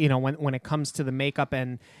about. When it comes to the makeup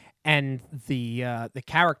and the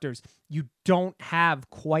characters, you don't have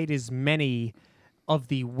quite as many of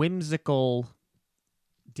the whimsical,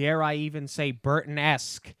 dare I even say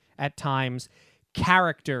Burton-esque at times,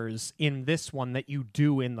 characters in this one that you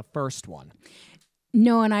do in the first one.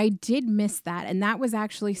 No, and I did miss that. And that was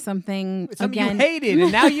actually something again, you hated, and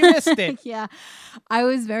now you missed it. Yeah. I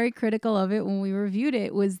was very critical of it when we reviewed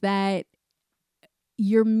it, was that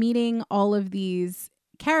you're meeting all of these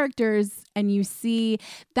characters and you see,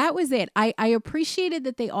 that was it. I appreciated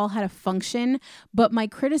that they all had a function, but my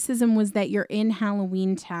criticism was that you're in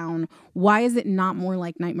Halloween Town. Why is it not more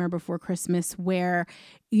like Nightmare Before Christmas where,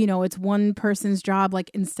 it's one person's job, like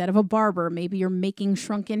instead of a barber, maybe you're making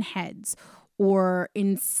shrunken heads. Or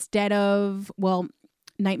instead of,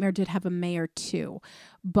 Nightmare did have a mayor too,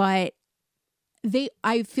 but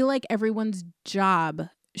I feel like everyone's job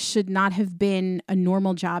should not have been a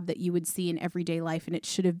normal job that you would see in everyday life, and it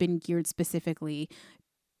should have been geared specifically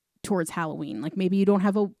towards Halloween. Like maybe you don't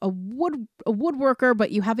have a woodworker,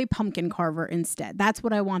 but you have a pumpkin carver instead. That's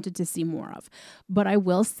what I wanted to see more of. But I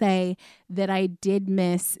will say that I did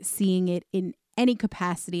miss seeing it in any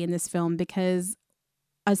capacity in this film because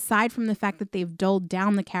aside from the fact that they've dulled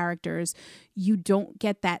down the characters, you don't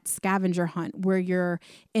get that scavenger hunt where you're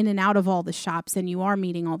in and out of all the shops and you are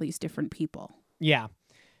meeting all these different people. Yeah.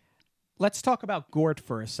 Let's talk about Gort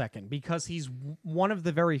for a second because he's one of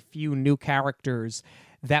the very few new characters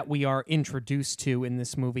that we are introduced to in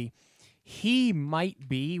this movie. He might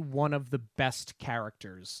be one of the best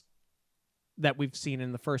characters that we've seen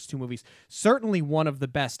in the first two movies. Certainly one of the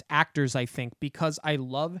best actors, I think, because I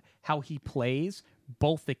love how he plays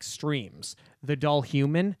both extremes, the dull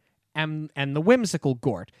human and the whimsical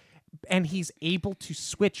Gort. And he's able to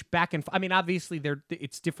switch back and obviously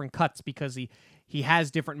it's different cuts because he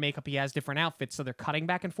has different makeup, he has different outfits, so they're cutting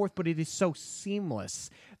back and forth, but it is so seamless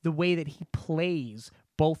the way that he plays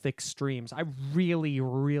both extremes. I really,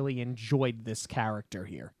 really enjoyed this character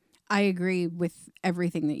here. I agree with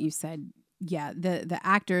everything that you said. Yeah, the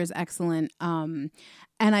actor is excellent. And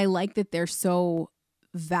I like that they're so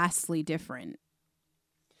vastly different.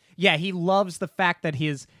 Yeah, he loves the fact that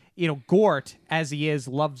his, Gort, as he is,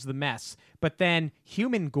 loves the mess. But then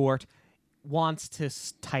human Gort wants to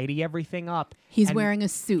tidy everything up. He's wearing a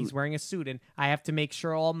suit. He's wearing a suit, and I have to make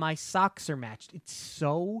sure all my socks are matched.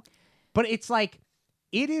 But it's like,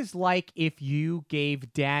 it is like if you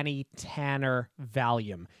gave Danny Tanner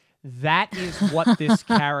Valium. That is what this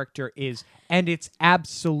character is, and it's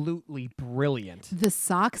absolutely brilliant. The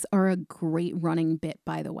socks are a great running bit,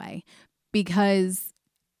 by the way, because,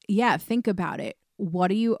 yeah, think about it. What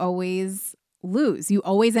do you always lose? You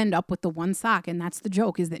always end up with the one sock, and that's the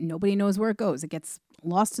joke, is that nobody knows where it goes. It gets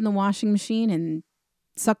lost in the washing machine and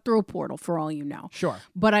sucked through a portal, for all you know. Sure.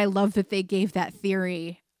 But I love that they gave that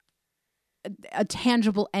theory a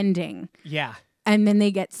tangible ending. Yeah. And then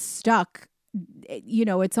they get stuck.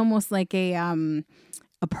 It's almost like a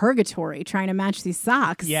purgatory trying to match these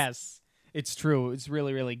socks. Yes, it's true. It's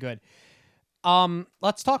really, really good.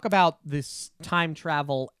 Let's talk about this time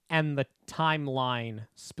travel and the timeline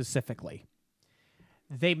specifically.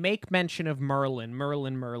 They make mention of Merlin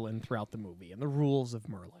throughout the movie and the rules of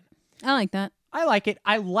Merlin. I like that. I like it.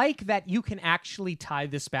 I like that you can actually tie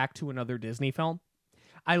this back to another Disney film.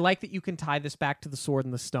 I like that you can tie this back to The Sword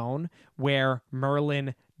and the Stone, where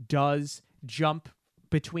Merlin does jump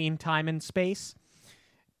between time and space.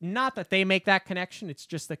 Not that they make that connection, it's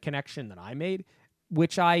just the connection that I made,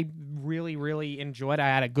 which I really, really enjoyed. I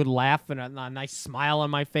had a good laugh and a nice smile on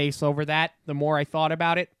my face over that the more I thought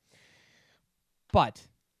about it. But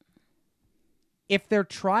if they're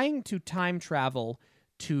trying to time travel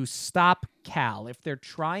to stop Cal, if they're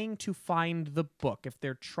trying to find the book, if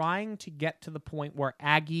they're trying to get to the point where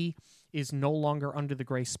Aggie is no longer under the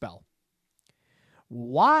gray spell,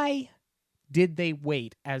 why did they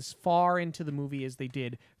wait as far into the movie as they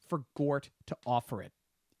did for Gort to offer it?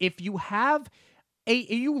 If you have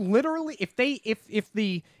you literally, if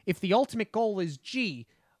the ultimate goal is, gee,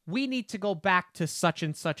 we need to go back to such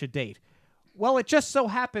and such a date. Well, it just so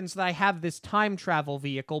happens that I have this time travel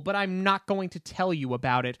vehicle, but I'm not going to tell you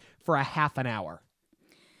about it for a half an hour.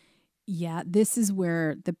 Yeah, this is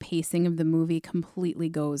where the pacing of the movie completely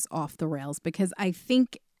goes off the rails, because I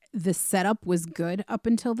think the setup was good up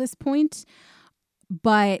until this point,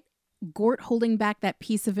 but Gort holding back that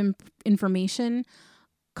piece of information,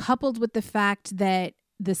 coupled with the fact that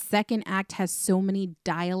the second act has so many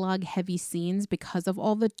dialogue-heavy scenes because of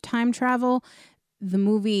all the time travel, the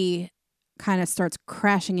movie kind of starts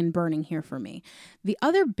crashing and burning here for me. The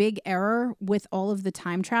other big error with all of the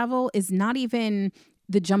time travel is not even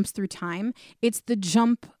the jumps through time, it's the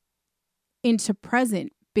jump into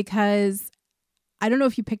present, because I don't know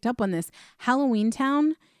if you picked up on this, Halloween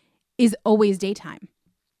Town is always daytime.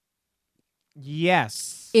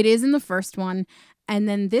 Yes. It is in the first one, and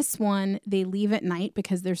then this one they leave at night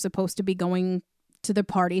because they're supposed to be going to the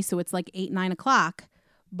party, so it's like 8, 9 o'clock,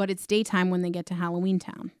 but it's daytime when they get to Halloween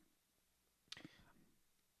Town.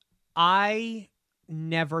 I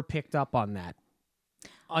never picked up on that.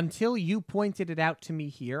 Until you pointed it out to me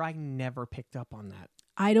here, I never picked up on that.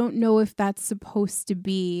 I don't know if that's supposed to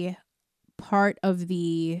be part of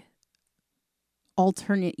the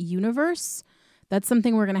alternate universe. That's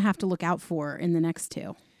something we're going to have to look out for in the next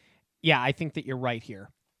two. Yeah, I think that you're right here.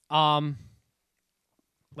 Let's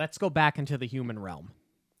go back into the human realm.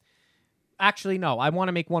 Actually, no, I want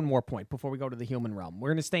to make one more point before we go to the human realm.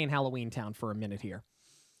 We're going to stay in Halloween Town for a minute here.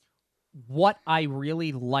 What I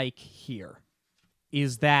really like here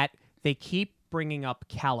is that they keep bringing up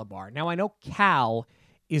Calabar. Now, I know Cal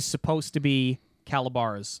is supposed to be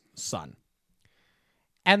Calabar's son.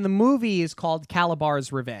 And the movie is called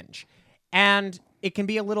Calabar's Revenge. And it can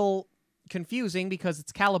be a little confusing because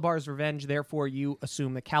it's Calabar's Revenge, therefore you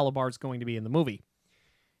assume that Calabar is going to be in the movie.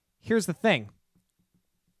 Here's the thing.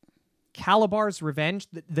 Calabar's Revenge,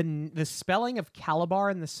 the spelling of Calabar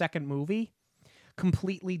in the second movie,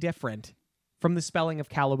 completely different from the spelling of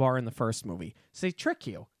Calabar in the first movie. So they trick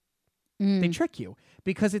you. They trick you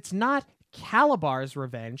because it's not Calabar's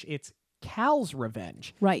revenge, it's Cal's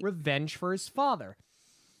revenge. Right. Revenge for his father.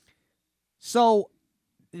 So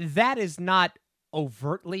that is not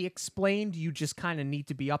overtly explained. You just kind of need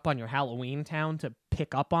to be up on your Halloween Town to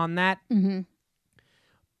pick up on that. Mm-hmm.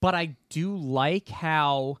 But I do like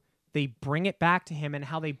how they bring it back to him and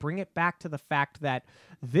how they bring it back to the fact that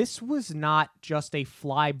this was not just a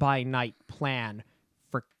fly-by-night plan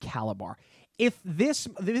for Calabar. If this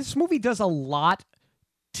movie does a lot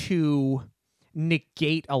to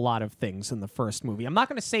negate a lot of things in the first movie. I'm not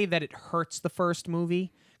going to say that it hurts the first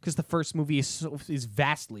movie, because the first movie is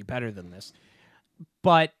vastly better than this.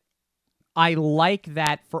 But I like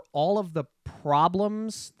that for all of the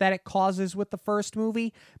problems that it causes with the first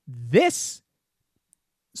movie, this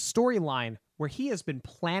storyline, where he has been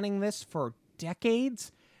planning this for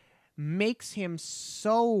decades, makes him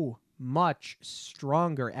so much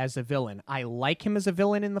stronger as a villain. I like him as a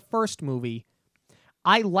villain in the first movie.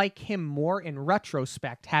 I like him more in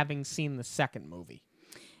retrospect, having seen the second movie.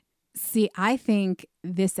 See, I think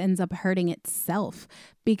this ends up hurting itself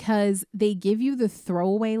because they give you the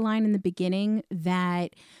throwaway line in the beginning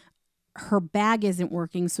that her bag isn't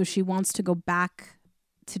working, so she wants to go back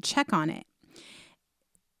to check on it.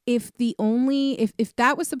 If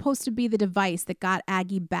that was supposed to be the device that got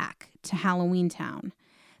Aggie back to Halloween Town,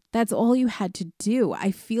 that's all you had to do.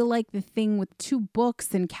 I feel like the thing with 2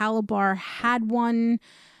 books and Calabar had one,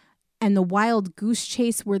 and the wild goose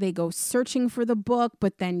chase where they go searching for the book,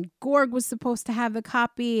 but then Gorg was supposed to have the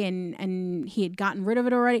copy and he had gotten rid of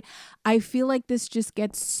it already. I feel like this just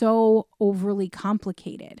gets so overly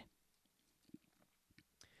complicated.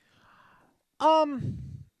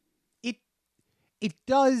 It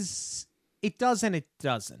does and it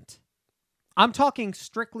doesn't. I'm talking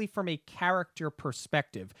strictly from a character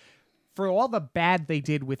perspective. For all the bad they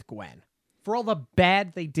did with Gwen, for all the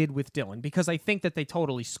bad they did with Dylan, because I think that they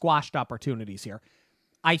totally squashed opportunities here,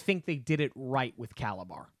 I think they did it right with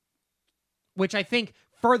Calabar. Which I think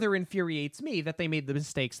further infuriates me that they made the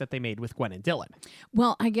mistakes that they made with Gwen and Dylan.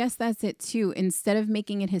 Well, I guess that's it too. Instead of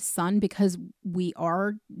making it his son, because we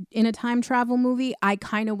are in a time travel movie, I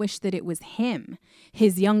kind of wish that it was him,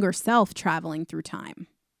 his younger self, traveling through time.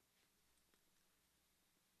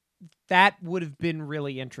 That would have been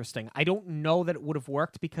really interesting. I don't know that it would have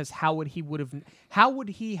worked because how would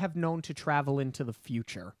he have known to travel into the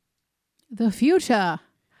future? The future.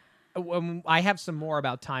 I have some more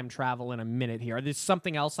about time travel in a minute here. There's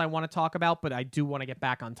something else I want to talk about, but I do want to get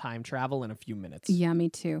back on time travel in a few minutes. Yeah, me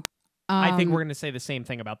too. I think we're going to say the same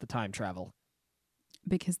thing about the time travel.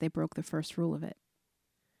 Because they broke the first rule of it.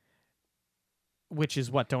 Which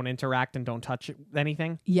is what? Don't interact and don't touch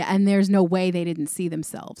anything? Yeah, and there's no way they didn't see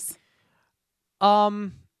themselves.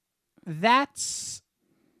 That's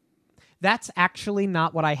actually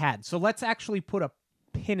not what I had. So let's actually put a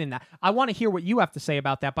pin in that. I want to hear what you have to say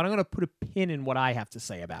about that, but I'm going to put a pin in what I have to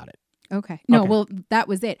say about it. Okay. No, Okay. well, that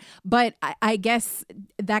was it. But I guess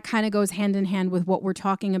that kind of goes hand in hand with what we're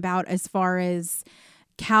talking about as far as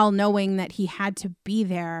Cal knowing that he had to be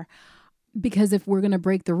there. Because if we're going to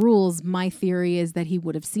break the rules, my theory is that he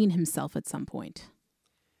would have seen himself at some point.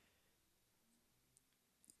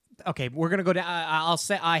 Okay, we're going to go down. I'll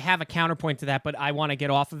say I have a counterpoint to that, but I want to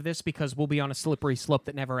get off of this because we'll be on a slippery slope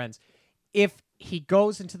that never ends. If he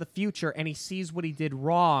goes into the future and he sees what he did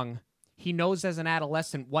wrong, he knows as an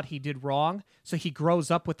adolescent what he did wrong, so he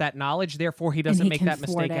grows up with that knowledge. Therefore, he doesn't he make can that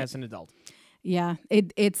thwart mistake it. as an adult. Yeah,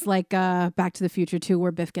 it's like Back to the Future 2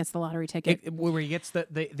 where Biff gets the lottery ticket. Where he gets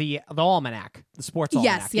the almanac, the sports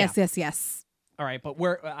almanac. Yes. All right, but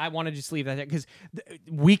I want to just leave that there because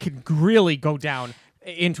we could really go down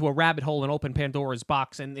into a rabbit hole and open Pandora's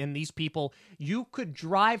box. And these people, you could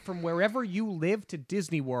drive from wherever you live to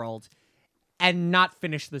Disney World and not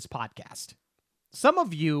finish this podcast. Some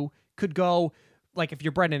of you could go, like if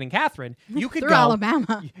you're Brendan and Catherine, you could Through go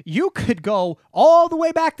Alabama. You could go all the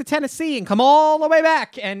way back to Tennessee and come all the way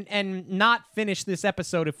back and not finish this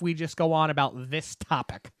episode if we just go on about this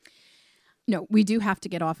topic. No, we do have to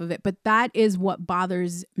get off of it. But that is what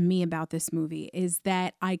bothers me about this movie, is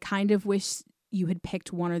that I kind of wish you had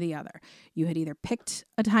picked one or the other. You had either picked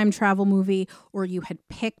a time travel movie or you had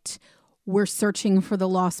picked We're Searching for the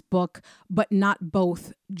Lost Book, but not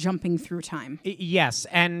both jumping through time. Yes,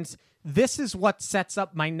 and this is what sets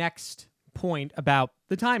up my next point about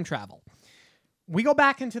the time travel. We go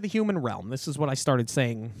back into the human realm. This is what I started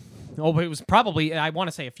saying. Oh, it was probably, I want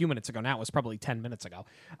to say a few minutes ago. Now it was probably 10 minutes ago.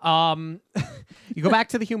 You go back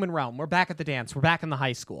to the human realm. We're back at the dance. We're back in the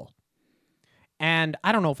high school. And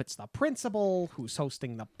I don't know if it's the principal who's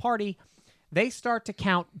hosting the party. They start to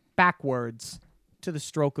count backwards to the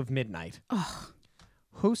stroke of midnight. Ugh.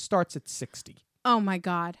 Who starts at 60? Oh my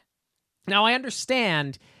God. Now, I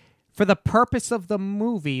understand for the purpose of the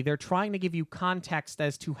movie, they're trying to give you context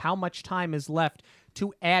as to how much time is left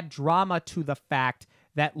to add drama to the fact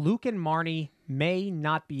that Luke and Marnie may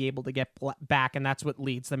not be able to get back, and that's what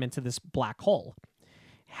leads them into this black hole.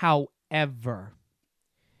 However,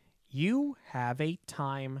 you have a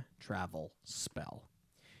time travel spell.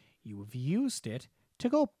 You have used it to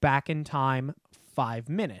go back in time 5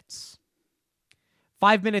 minutes.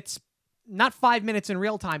 5 minutes, not 5 minutes in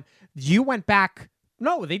real time. You went back.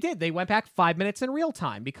 No, they did. They went back 5 minutes in real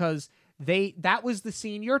time because that was the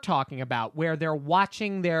scene you're talking about where they're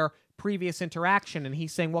watching their previous interaction and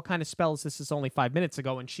he's saying, what kind of spell is this? This is only 5 minutes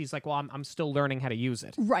ago. And she's like, well, I'm still learning how to use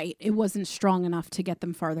it. Right. It wasn't strong enough to get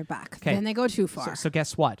them farther back. Okay. Then they go too far. So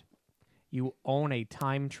guess what? You own a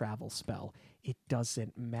time travel spell. It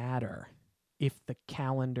doesn't matter if the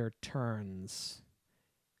calendar turns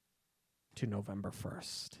to November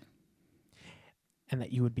 1st. And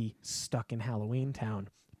that you would be stuck in Halloween Town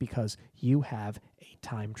because you have a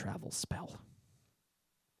time travel spell.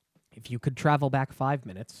 If you could travel back 5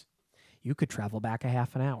 minutes, you could travel back a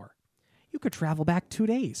half an hour. You could travel back 2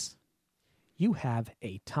 days. You have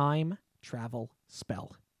a time travel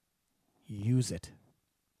spell. Use it.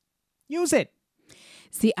 Use it.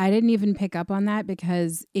 See, I didn't even pick up on that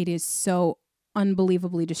because it is so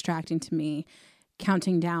unbelievably distracting to me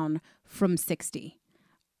counting down from 60.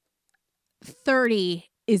 30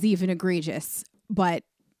 is even egregious, but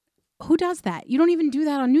who does that? You don't even do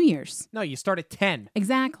that on New Year's. No, you start at 10.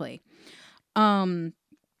 Exactly. I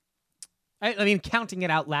mean, counting it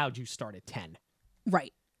out loud, you start at 10.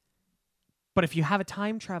 Right. But if you have a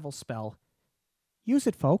time travel spell, use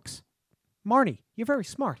it, folks. Marnie, you're very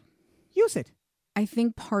smart. Use it. I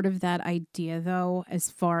think part of that idea, though, as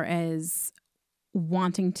far as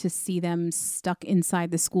wanting to see them stuck inside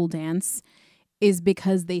the school dance, is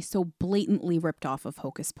because they so blatantly ripped off of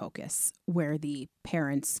Hocus Pocus, where the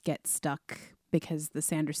parents get stuck because the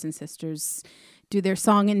Sanderson sisters do their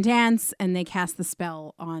song and dance, and they cast the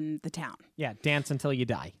spell on the town. Yeah, dance until you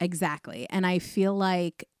die. Exactly. And I feel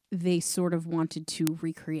like they sort of wanted to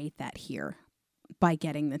recreate that here by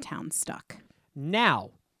getting the town stuck.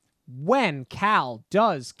 Now, when Cal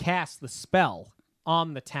does cast the spell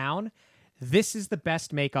on the town, this is the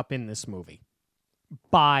best makeup in this movie.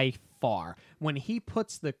 By far. When he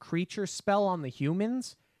puts the creature spell on the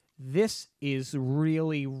humans, this is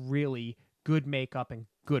really, really good makeup and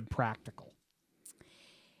good practical.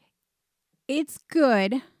 It's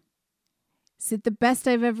good. Is it the best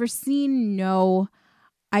I've ever seen? No.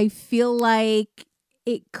 I feel like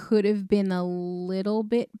it could have been a little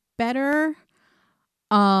bit better.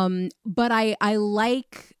 But I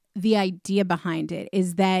like the idea behind it,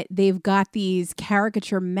 is that they've got these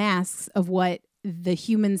caricature masks of what the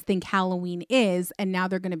humans think Halloween is, and now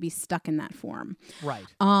they're going to be stuck in that form. Right.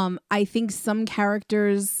 I think some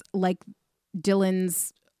characters, like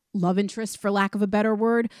Dylan's love interest, for lack of a better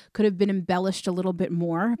word, could have been embellished a little bit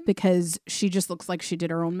more, because she just looks like she did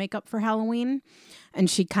her own makeup for Halloween, and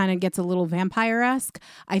she kind of gets a little vampire-esque.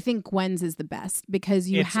 I think Gwen's is the best, because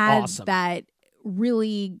you had awesome. that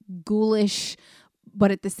really ghoulish but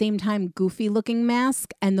at the same time goofy looking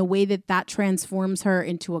mask, and the way that that transforms her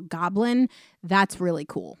into a goblin, that's really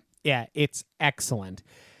cool. Yeah, it's excellent.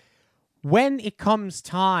 When it comes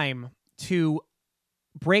time to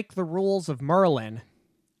break the rules of Merlin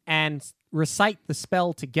and recite the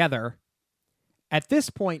spell together, at this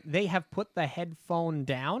point they have put the headphone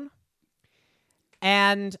down,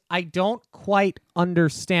 and I don't quite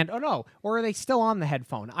understand. Oh no, or are they still on the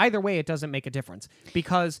headphone? Either way, it doesn't make a difference,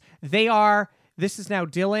 because this is now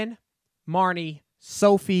Dylan, Marnie,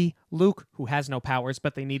 Sophie, Luke, who has no powers,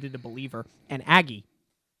 but they needed a believer, and Aggie.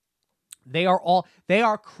 They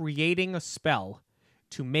are creating a spell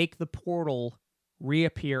to make the portal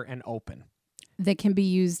reappear and open. That can be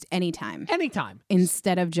used anytime. Anytime.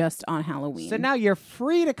 Instead of just on Halloween. So now you're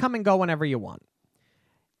free to come and go whenever you want.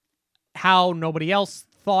 How nobody else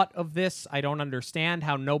thought of this, I don't understand.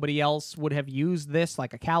 How nobody else would have used this,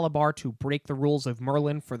 like a Calabar, to break the rules of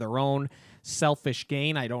Merlin for their own selfish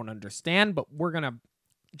gain, I don't understand, but we're going to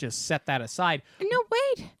just set that aside. No,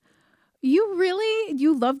 wait.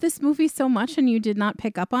 You love this movie so much and you did not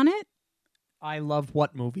pick up on it? I love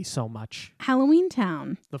what movie so much? Halloween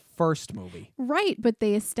Town. The first movie. Right, but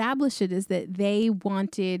they established it as that they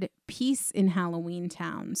wanted peace in Halloween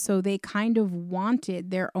Town. So they kind of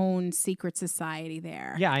wanted their own secret society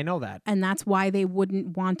there. Yeah, I know that. And that's why they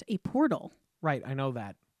wouldn't want a portal. Right, I know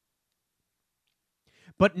that.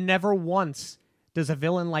 But never once does a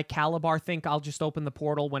villain like Calabar think I'll just open the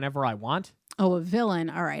portal whenever I want. Oh, a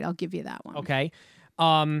villain. All right, I'll give you that one. Okay.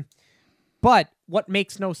 But what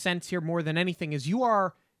makes no sense here more than anything is you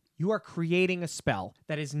are creating a spell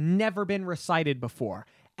that has never been recited before.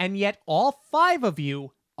 And yet all 5 of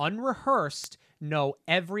you, unrehearsed, know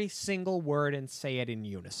every single word and say it in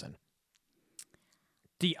unison.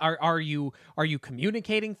 Are you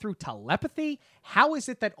communicating through telepathy? How is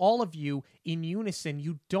it that all of you in unison,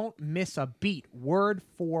 you don't miss a beat, word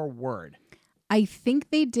for word? I think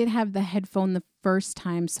they did have the headphone the first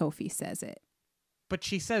time Sophie says it. But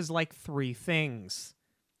she says like 3 things.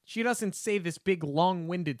 She doesn't say this big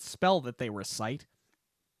long-winded spell that they recite.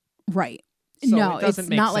 Right. So no, it doesn't it's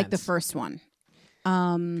make not sense. like the first one.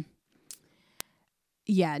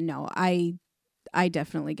 Yeah, no, I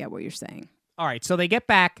definitely get what you're saying. All right, so they get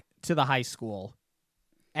back to the high school,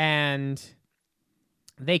 and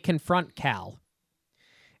they confront Cal.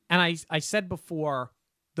 And I said before,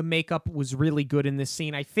 the makeup was really good in this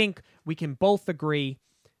scene. I think we can both agree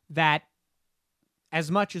that as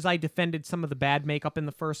much as I defended some of the bad makeup in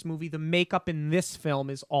the first movie, the makeup in this film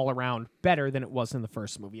is all around better than it was in the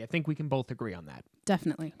first movie. I think we can both agree on that.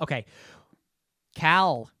 Definitely. Okay.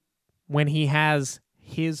 Cal, when he has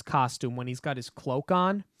his costume, when he's got his cloak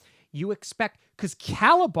on, you expect, because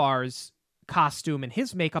Calabar's costume and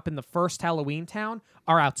his makeup in the first Halloween Town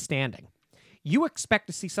are outstanding. You expect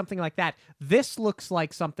to see something like that. This looks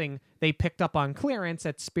like something they picked up on clearance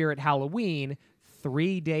at Spirit Halloween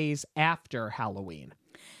 3 days after Halloween.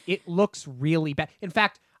 It looks really bad. In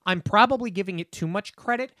fact, I'm probably giving it too much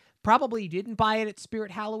credit. Probably didn't buy it at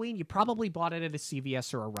Spirit Halloween. You probably bought it at a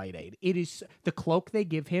CVS or a Rite Aid. It is, the cloak they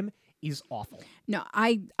give him is awful. No,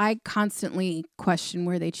 I constantly question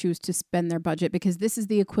where they choose to spend their budget, because this is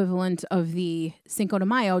the equivalent of the Cinco de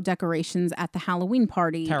Mayo decorations at the Halloween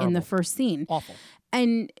party Terrible. in the first scene. Awful.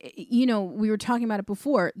 And, you know, we were talking about it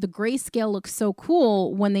before. The grayscale looks so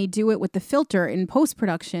cool when they do it with the filter in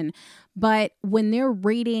post-production. But when they're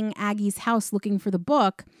raiding Aggie's house looking for the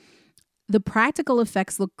book, The practical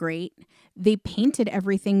effects look great. They painted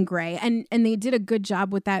everything gray, and they did a good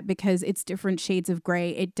job with that because it's different shades of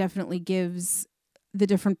gray. It definitely gives the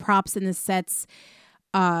different props in the sets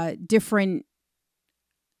different,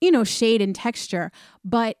 shade and texture,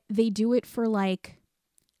 but they do it for like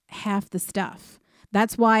half the stuff.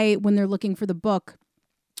 That's why when they're looking for the book,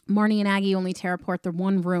 Marnie and Aggie only tear apart the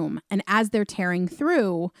one room. And as they're tearing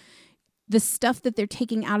through, the stuff that they're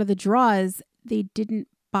taking out of the drawers, they didn't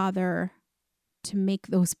bother to make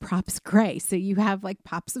those props gray. So you have like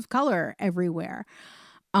pops of color everywhere.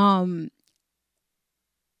 So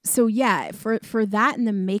yeah, for that and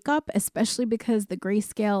the makeup, especially because the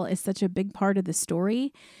grayscale is such a big part of the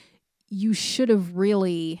story, you should have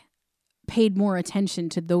really paid more attention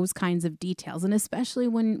to those kinds of details. And especially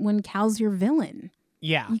when Cal's your villain.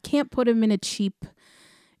 Yeah. You can't put him in a cheap...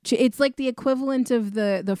 It's like the equivalent of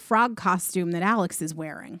the frog costume that Alex is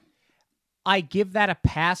wearing. I give that a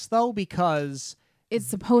pass, though, because... It's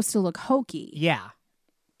supposed to look hokey. Yeah,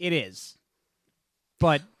 it is.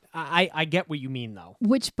 But I get what you mean, though.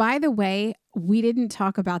 Which, by the way, we didn't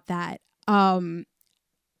talk about that. I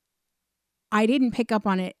didn't pick up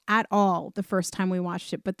on it at all the first time we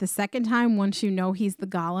watched it. But the second time, once you know he's the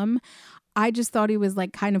Gollum, I just thought he was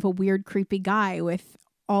like kind of a weird, creepy guy with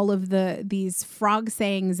all of these frog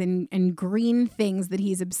sayings and green things that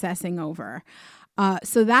he's obsessing over.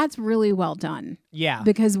 So that's really well done. Yeah.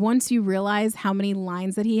 Because once you realize how many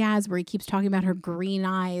lines that he has where he keeps talking about her green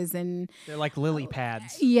eyes and... They're like lily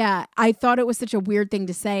pads. Yeah. I thought it was such a weird thing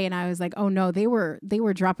to say. And I was like, oh no, they were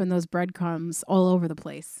dropping those breadcrumbs all over the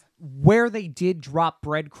place. Where they did drop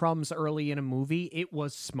breadcrumbs early in a movie, it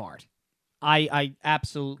was smart. I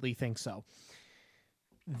absolutely think so.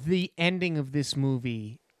 The ending of this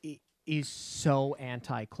movie is so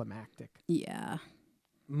anticlimactic. Yeah.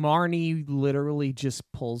 Marnie literally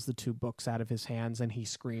just pulls the two books out of his hands and he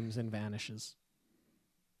screams and vanishes.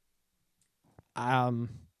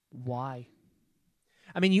 Why?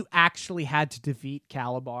 I mean, you actually had to defeat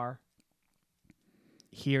Calabar.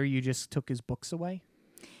 Here you just took his books away?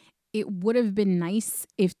 It would have been nice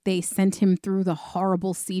if they sent him through the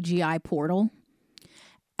horrible CGI portal.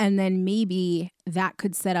 And then maybe that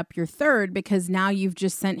could set up your third, because now you've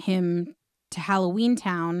just sent him to Halloween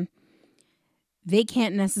Town. They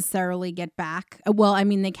can't necessarily get back. Well, I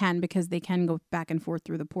mean, they can, because they can go back and forth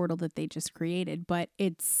through the portal that they just created. But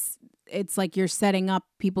it's like you're setting up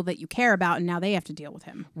people that you care about, and now they have to deal with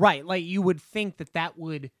him. Right. Like, you would think that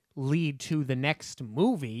would lead to the next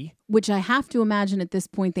movie. Which I have to imagine at this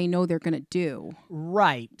point they know they're going to do.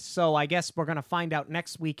 Right. So I guess we're going to find out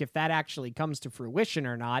next week if that actually comes to fruition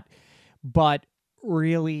or not. But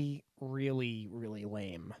really, really, really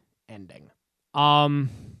lame ending.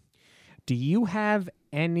 Do you have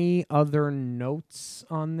any other notes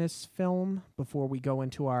on this film before we go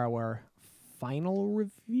into our final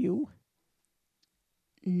review?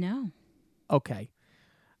 No. Okay.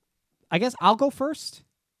 I guess I'll go first.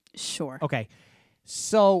 Sure. Okay.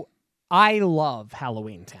 So I love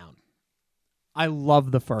Halloween Town. I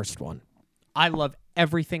love the first one. I love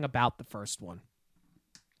everything about the first one.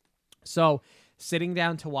 So sitting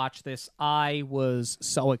down to watch this, I was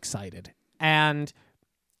so excited. And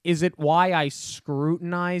is it why I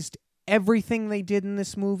scrutinized everything they did in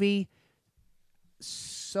this movie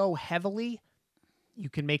so heavily? You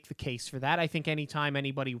can make the case for that. I think anytime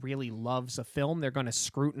anybody really loves a film, they're going to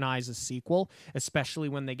scrutinize a sequel, especially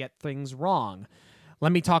when they get things wrong.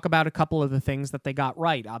 Let me talk about a couple of the things that they got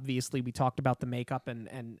right. Obviously, we talked about the makeup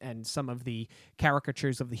and some of the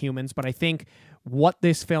caricatures of the humans, but I think what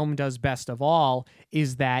this film does best of all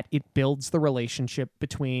is that it builds the relationship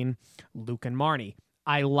between Luke and Marnie.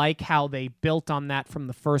 I like how they built on that from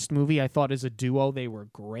the first movie. I thought as a duo, they were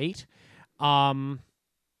great. And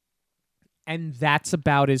that's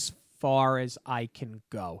about as far as I can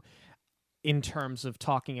go in terms of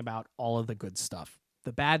talking about all of the good stuff.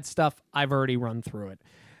 The bad stuff, I've already run through it.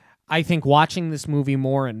 I think watching this movie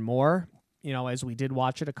more and more, as we did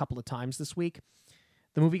watch it a couple of times this week,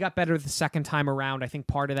 the movie got better the second time around. I think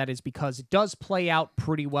part of that is because it does play out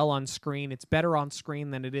pretty well on screen. It's better on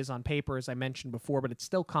screen than it is on paper, as I mentioned before, but it's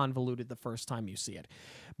still convoluted the first time you see it.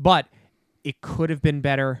 But it could have been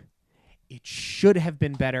better. It should have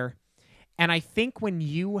been better. And I think when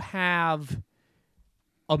you have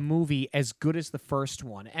a movie as good as the first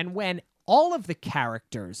one, and when all of the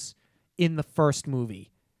characters in the first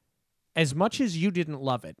movie, as much as you didn't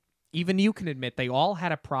love it, even you can admit they all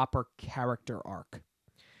had a proper character arc.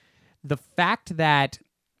 The fact that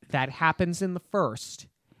that happens in the first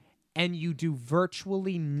and you do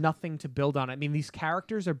virtually nothing to build on it. I mean, these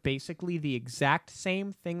characters are basically the exact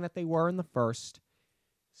same thing that they were in the first,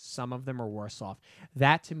 Some of them are worse off.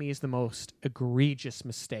 That, to me, is the most egregious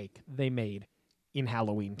mistake they made in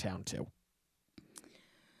Halloween Town 2.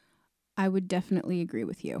 I would definitely agree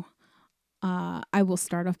with you. I will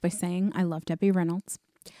start off by saying I love Debbie Reynolds.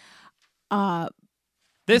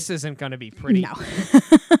 This isn't going to be pretty. No.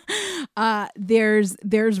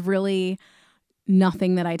 There's really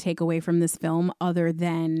nothing that I take away from this film other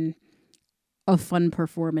than a fun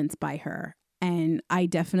performance by her. And I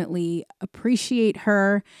definitely appreciate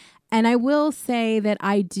her. And I will say that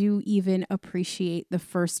I do even appreciate the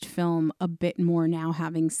first film a bit more now,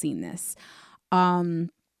 having seen this.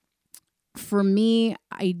 For me,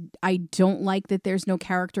 I don't like that there's no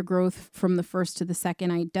character growth from the first to the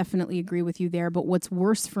second. I definitely agree with you there. But what's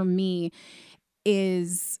worse for me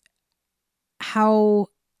is how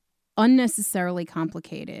unnecessarily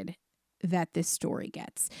complicated that this story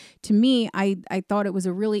gets. To me, I thought it was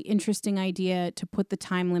a really interesting idea to put the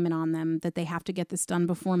time limit on them, that they have to get this done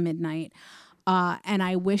before midnight. And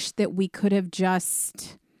I wish that we could have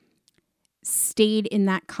just stayed in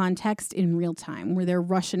that context in real time, where they're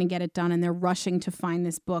rushing to get it done and they're rushing to find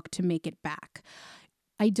this book to make it back.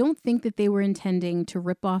 I don't think that they were intending to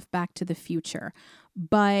rip off Back to the Future,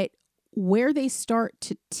 but where they start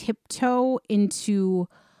to tiptoe into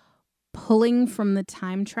pulling from the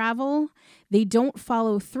time travel, they don't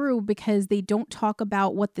follow through because they don't talk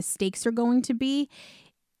about what the stakes are going to be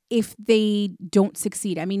if they don't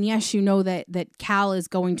succeed. I mean, yes, you know that Cal is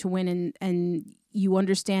going to win and you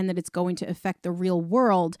understand that it's going to affect the real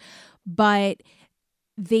world, but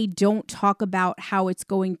they don't talk about how it's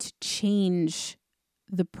going to change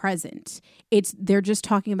the present. They're just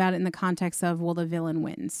talking about it in the context of, well, the villain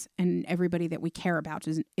wins and everybody that we care about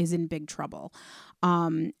is in big trouble.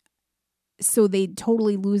 So they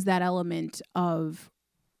totally lose that element of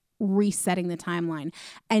resetting the timeline.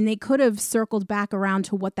 And they could have circled back around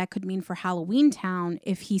to what that could mean for Halloween Town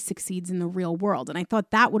if he succeeds in the real world. And I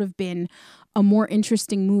thought that would have been a more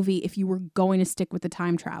interesting movie if you were going to stick with the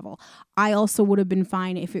time travel. I also would have been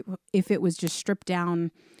fine if it was just stripped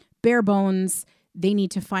down, bare bones. They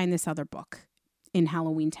need to find this other book in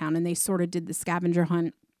Halloween Town. And they sort of did the scavenger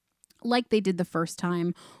hunt like they did the first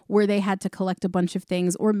time, where they had to collect a bunch of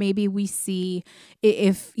things. Or maybe we see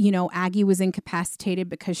if, Aggie was incapacitated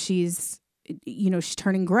because she's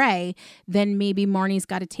turning gray, then maybe Marnie's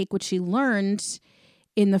got to take what she learned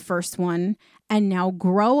in the first one and now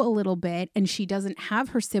grow a little bit, and she doesn't have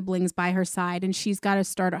her siblings by her side, and she's got to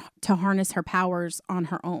start to harness her powers on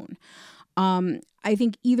her own. I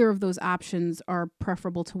think either of those options are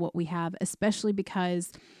preferable to what we have, especially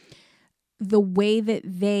because the way that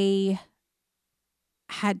they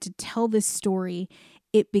had to tell this story,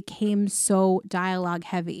 it became so dialogue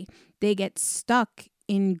heavy. They get stuck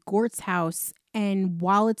in Gort's house, and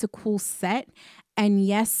while it's a cool set, and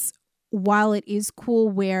yes, while it is cool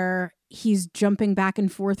where he's jumping back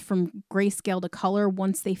and forth from grayscale to color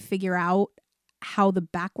once they figure out how the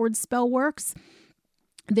backwards spell works,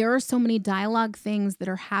 there are so many dialogue things that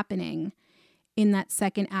are happening in that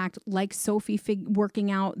second act, like Sophie working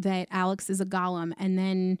out that Alex is a golem. And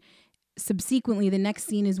then subsequently, the next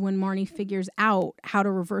scene is when Marnie figures out how to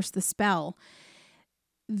reverse the spell.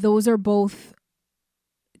 Those are both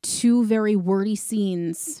two very wordy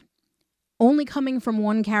scenes, only coming from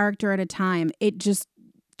one character at a time. It just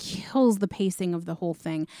kills the pacing of the whole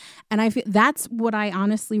thing. And I feel that's what I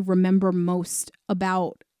honestly remember most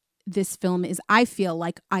about this film is I feel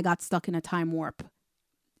like I got stuck in a time warp,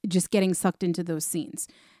 just getting sucked into those scenes.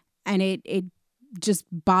 And it just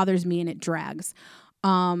bothers me and it drags.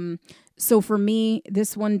 So for me,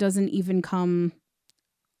 this one doesn't even come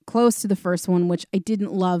close to the first one, which I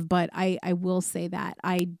didn't love, but I will say that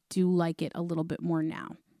I do like it a little bit more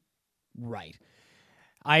now. Right.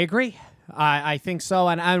 I agree. I think so.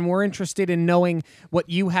 And we're interested in knowing what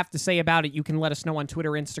you have to say about it. You can let us know on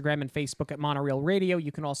Twitter, Instagram, and Facebook at Monorail Radio.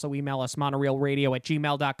 You can also email us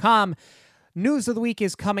monorailradio@gmail.com. News of the week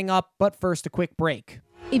is coming up, but first a quick break.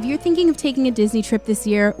 If you're thinking of taking a Disney trip this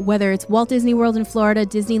year, whether it's Walt Disney World in Florida,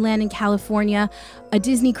 Disneyland in California, a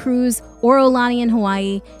Disney cruise, or Aulani in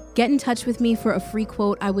Hawaii, get in touch with me for a free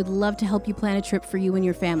quote. I would love to help you plan a trip for you and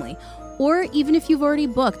your family. Or even if you've already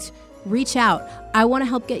booked, reach out. I want to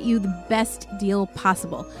help get you the best deal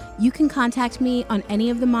possible. You can contact me on any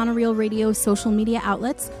of the Monorail Radio social media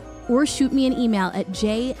outlets, or shoot me an email at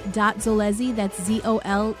j.zolezzi, that's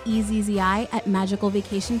Zolezzi, at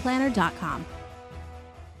magicalvacationplanner.com.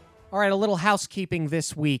 All right, a little housekeeping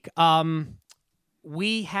this week.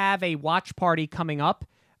 We have a watch party coming up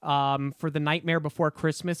for The Nightmare Before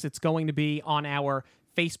Christmas. It's going to be on our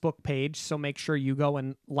Facebook page, so make sure you go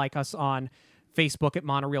and like us on Facebook at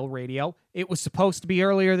Monorail Radio. It was supposed to be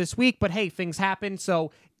earlier this week, but hey, things happen,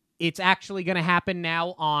 so it's actually going to happen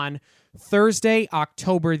now on Thursday,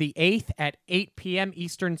 October the 8th at 8 p.m.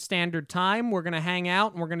 Eastern Standard Time. We're going to hang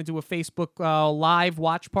out, and we're going to do a Facebook live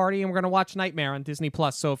watch party, and we're going to watch Nightmare on Disney+.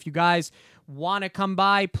 So if you guys want to come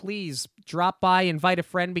by, please drop by, invite a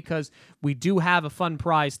friend, because we do have a fun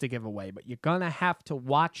prize to give away, but you're going to have to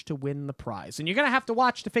watch to win the prize, and you're going to have to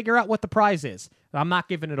watch to figure out what the prize is. I'm not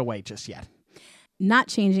giving it away just yet. Not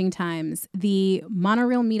changing times. The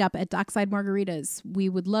Monorail meetup at Dockside Margaritas. We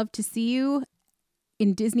would love to see you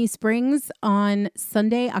in Disney Springs on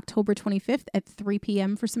Sunday, October 25th at 3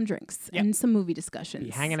 p.m. for some drinks and some movie discussions. Be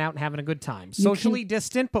hanging out and having a good time. Socially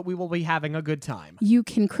distant, but we will be having a good time. You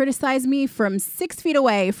can criticize me from 6 feet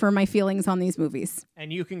away for my feelings on these movies.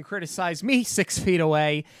 And you can criticize me 6 feet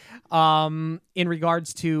away in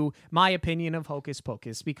regards to my opinion of Hocus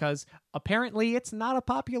Pocus, because apparently it's not a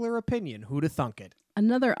popular opinion. Who'da thunk it?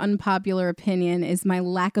 Another unpopular opinion is my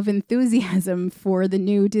lack of enthusiasm for the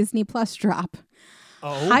new Disney Plus drop.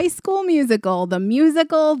 Oh. High School Musical,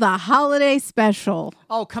 the holiday special.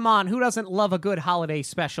 Oh, come on. Who doesn't love a good holiday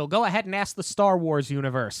special? Go ahead and ask the Star Wars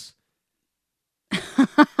universe.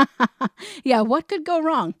 Yeah, what could go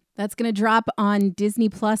wrong? That's going to drop on Disney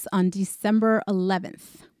Plus on December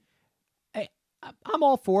 11th. Hey, I'm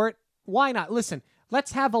all for it. Why not? Listen,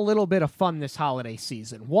 let's have a little bit of fun this holiday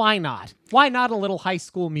season. Why not? Why not a little High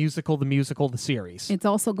School Musical, the series? It's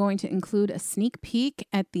also going to include a sneak peek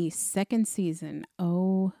at the second season.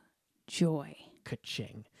 Oh, joy.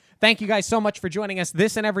 Ka-ching. Thank you guys so much for joining us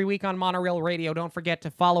this and every week on Monorail Radio. Don't forget to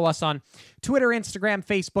follow us on Twitter, Instagram,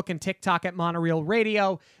 Facebook, and TikTok at Monorail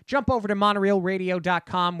Radio. Jump over to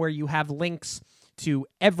monorailradio.com where you have links to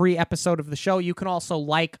every episode of the show. You can also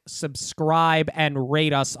like, subscribe, and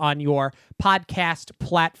rate us on your podcast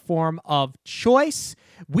platform of choice.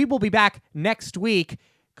 We will be back next week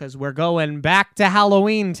because we're going back to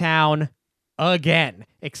Halloween Town again.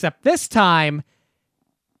 Except this time,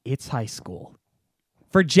 it's high school.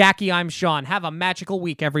 For Jackie, I'm Sean. Have a magical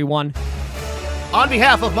week, everyone. On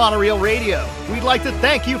behalf of Monorail Radio, we'd like to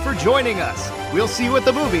thank you for joining us. We'll see you at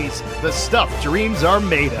the movies, the stuff dreams are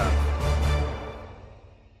made of.